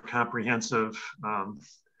be for comprehensive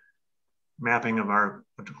mapping of our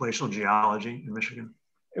glacial geology in Michigan?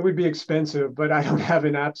 It would be expensive, but I don't have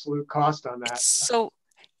an absolute cost on that.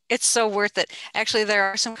 It's so worth it. Actually, there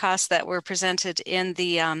are some costs that were presented in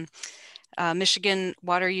the Michigan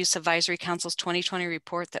Water Use Advisory Council's 2020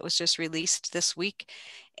 report that was just released this week.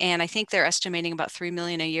 And I think they're estimating about $3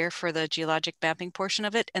 million a year for the geologic mapping portion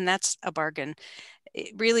of it. And that's a bargain.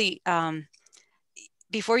 It really,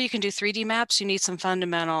 before you can do 3D maps, you need some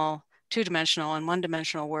fundamental two-dimensional and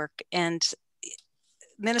one-dimensional work. And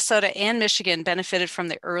Minnesota and Michigan benefited from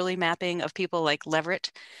the early mapping of people like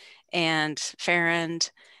Leverett and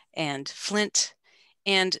Farrand and Flint.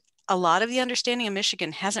 And a lot of the understanding of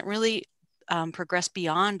Michigan hasn't really progressed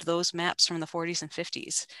beyond those maps from the 40s and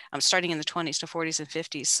 50s, starting in the 20s to 40s and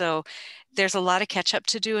 50s. So there's a lot of catch up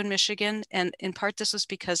to do in Michigan. And in part, this was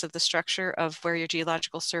because of the structure of where your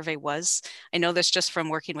geological survey was. I know this just from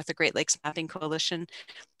working with the Great Lakes Mapping Coalition.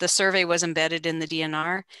 The survey was embedded in the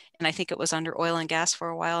DNR, and I think it was under oil and gas for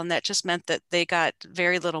a while. And that just meant that they got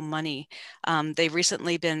very little money. They've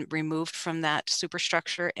recently been removed from that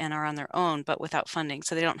superstructure and are on their own, but without funding.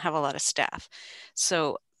 So they don't have a lot of staff.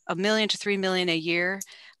 So $1 million to $3 million a year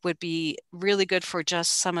would be really good for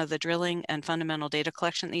just some of the drilling and fundamental data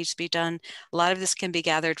collection that needs to be done. A lot of this can be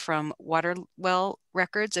gathered from water well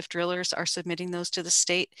records if drillers are submitting those to the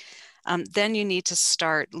state. Then you need to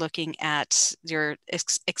start looking at your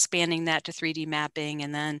expanding that to 3D mapping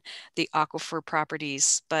and then the aquifer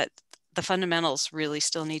properties. But the fundamentals really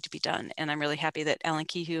still need to be done. And I'm really happy that Alan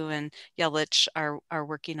Kehoe and Yelich are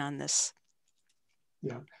working on this.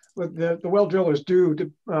 Yeah, but the well drillers do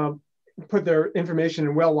put their information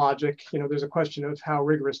in well logic. You know, there's a question of how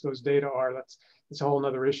rigorous those data are. That's a whole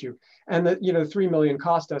nother issue. And that, you know, the 3 million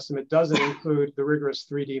cost estimate doesn't include the rigorous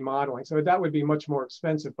 3D modeling. So that would be much more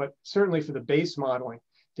expensive, but certainly for the base modeling,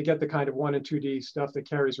 to get the kind of 1 and 2D stuff that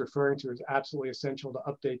Carrie's referring to is absolutely essential to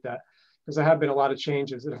update that, because there have been a lot of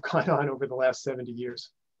changes that have gone on over the last 70 years.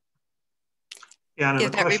 Yeah,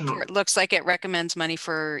 and that report looks like it recommends money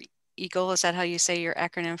for EAGLE. Is that how you say your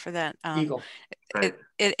acronym for that? EAGLE. Right.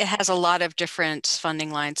 It has a lot of different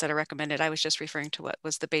funding lines that are recommended. I was just referring to what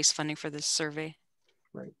was the base funding for this survey.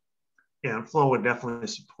 Right. Yeah, and Flow would definitely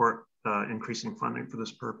support increasing funding for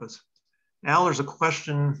this purpose. Al, there's a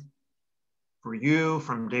question for you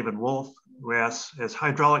from David Wolf, who asks, has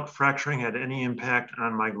hydraulic fracturing had any impact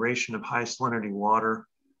on migration of high salinity water,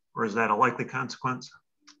 or is that a likely consequence?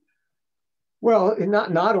 Well,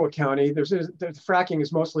 not in Ottawa County, the fracking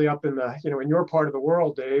is mostly up in the, in your part of the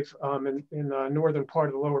world, Dave, in the northern part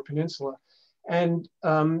of the Lower Peninsula. And,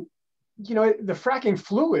 the fracking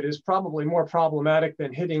fluid is probably more problematic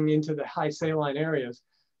than hitting into the high saline areas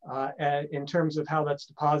in terms of how that's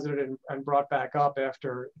deposited and brought back up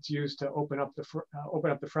after it's used to open up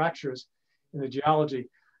the fractures in the geology.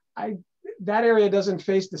 That area doesn't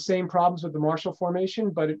face the same problems with the Marshall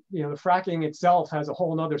Formation, but the fracking itself has a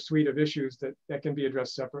whole other suite of issues that can be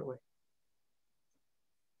addressed separately.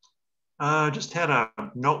 Just had a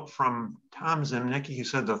note from Tom Zimnicki, who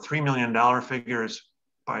said the $3 million figure is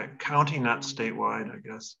by county, not statewide, I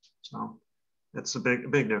guess. So that's a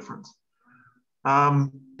big difference.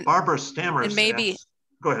 Barbara Stammers. And maybe,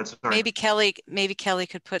 go ahead, sorry. Maybe Kelly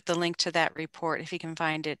could put the link to that report if he can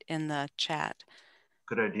find it in the chat.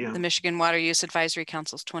 Good idea. The Michigan Water Use Advisory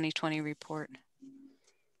Council's 2020 report.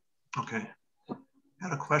 Okay.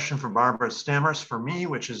 Got a question for Barbara Stammers for me,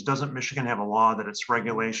 which is, doesn't Michigan have a law that its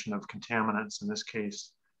regulation of contaminants, in this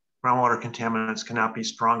case, groundwater contaminants, cannot be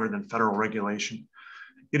stronger than federal regulation?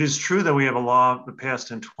 It is true that we have a law that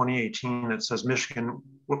passed in 2018 that says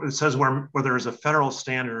where there is a federal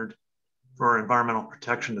standard for environmental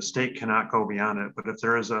protection, the state cannot go beyond it. But if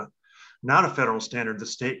there is not a federal standard, the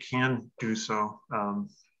state can do so.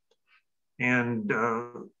 An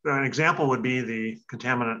example would be the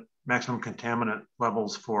maximum contaminant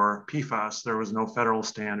levels for PFAS. There was no federal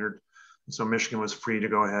standard. So Michigan was free to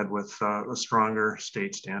go ahead with a stronger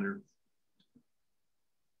state standard.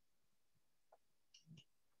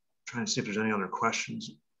 Trying to see if there's any other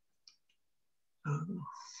questions. I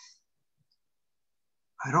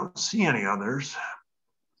don't see any others.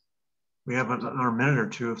 We have another minute or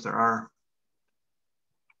two if there are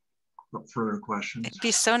further questions. It'd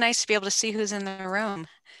be so nice to be able to see who's in the room.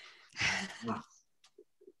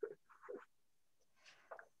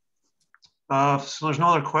 So there's no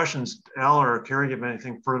other questions. Al or Carrie, do you have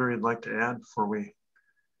anything further you'd like to add before we?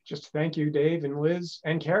 Just thank you, Dave and Liz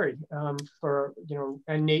and Carrie for,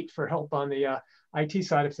 and Nate for help on the IT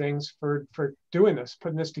side of things for doing this,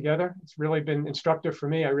 putting this together. It's really been instructive for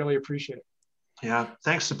me. I really appreciate it. Yeah,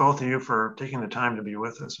 thanks to both of you for taking the time to be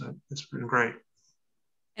with us. It's been great.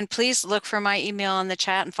 And please look for my email in the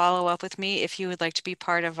chat and follow up with me if you would like to be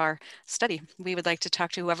part of our study. We would like to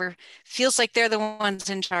talk to whoever feels like they're the ones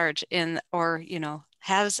in charge or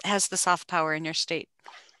has the soft power in your state.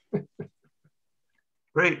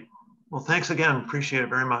 Great. Well, thanks again. Appreciate it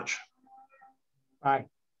very much. Bye.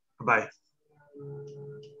 Bye.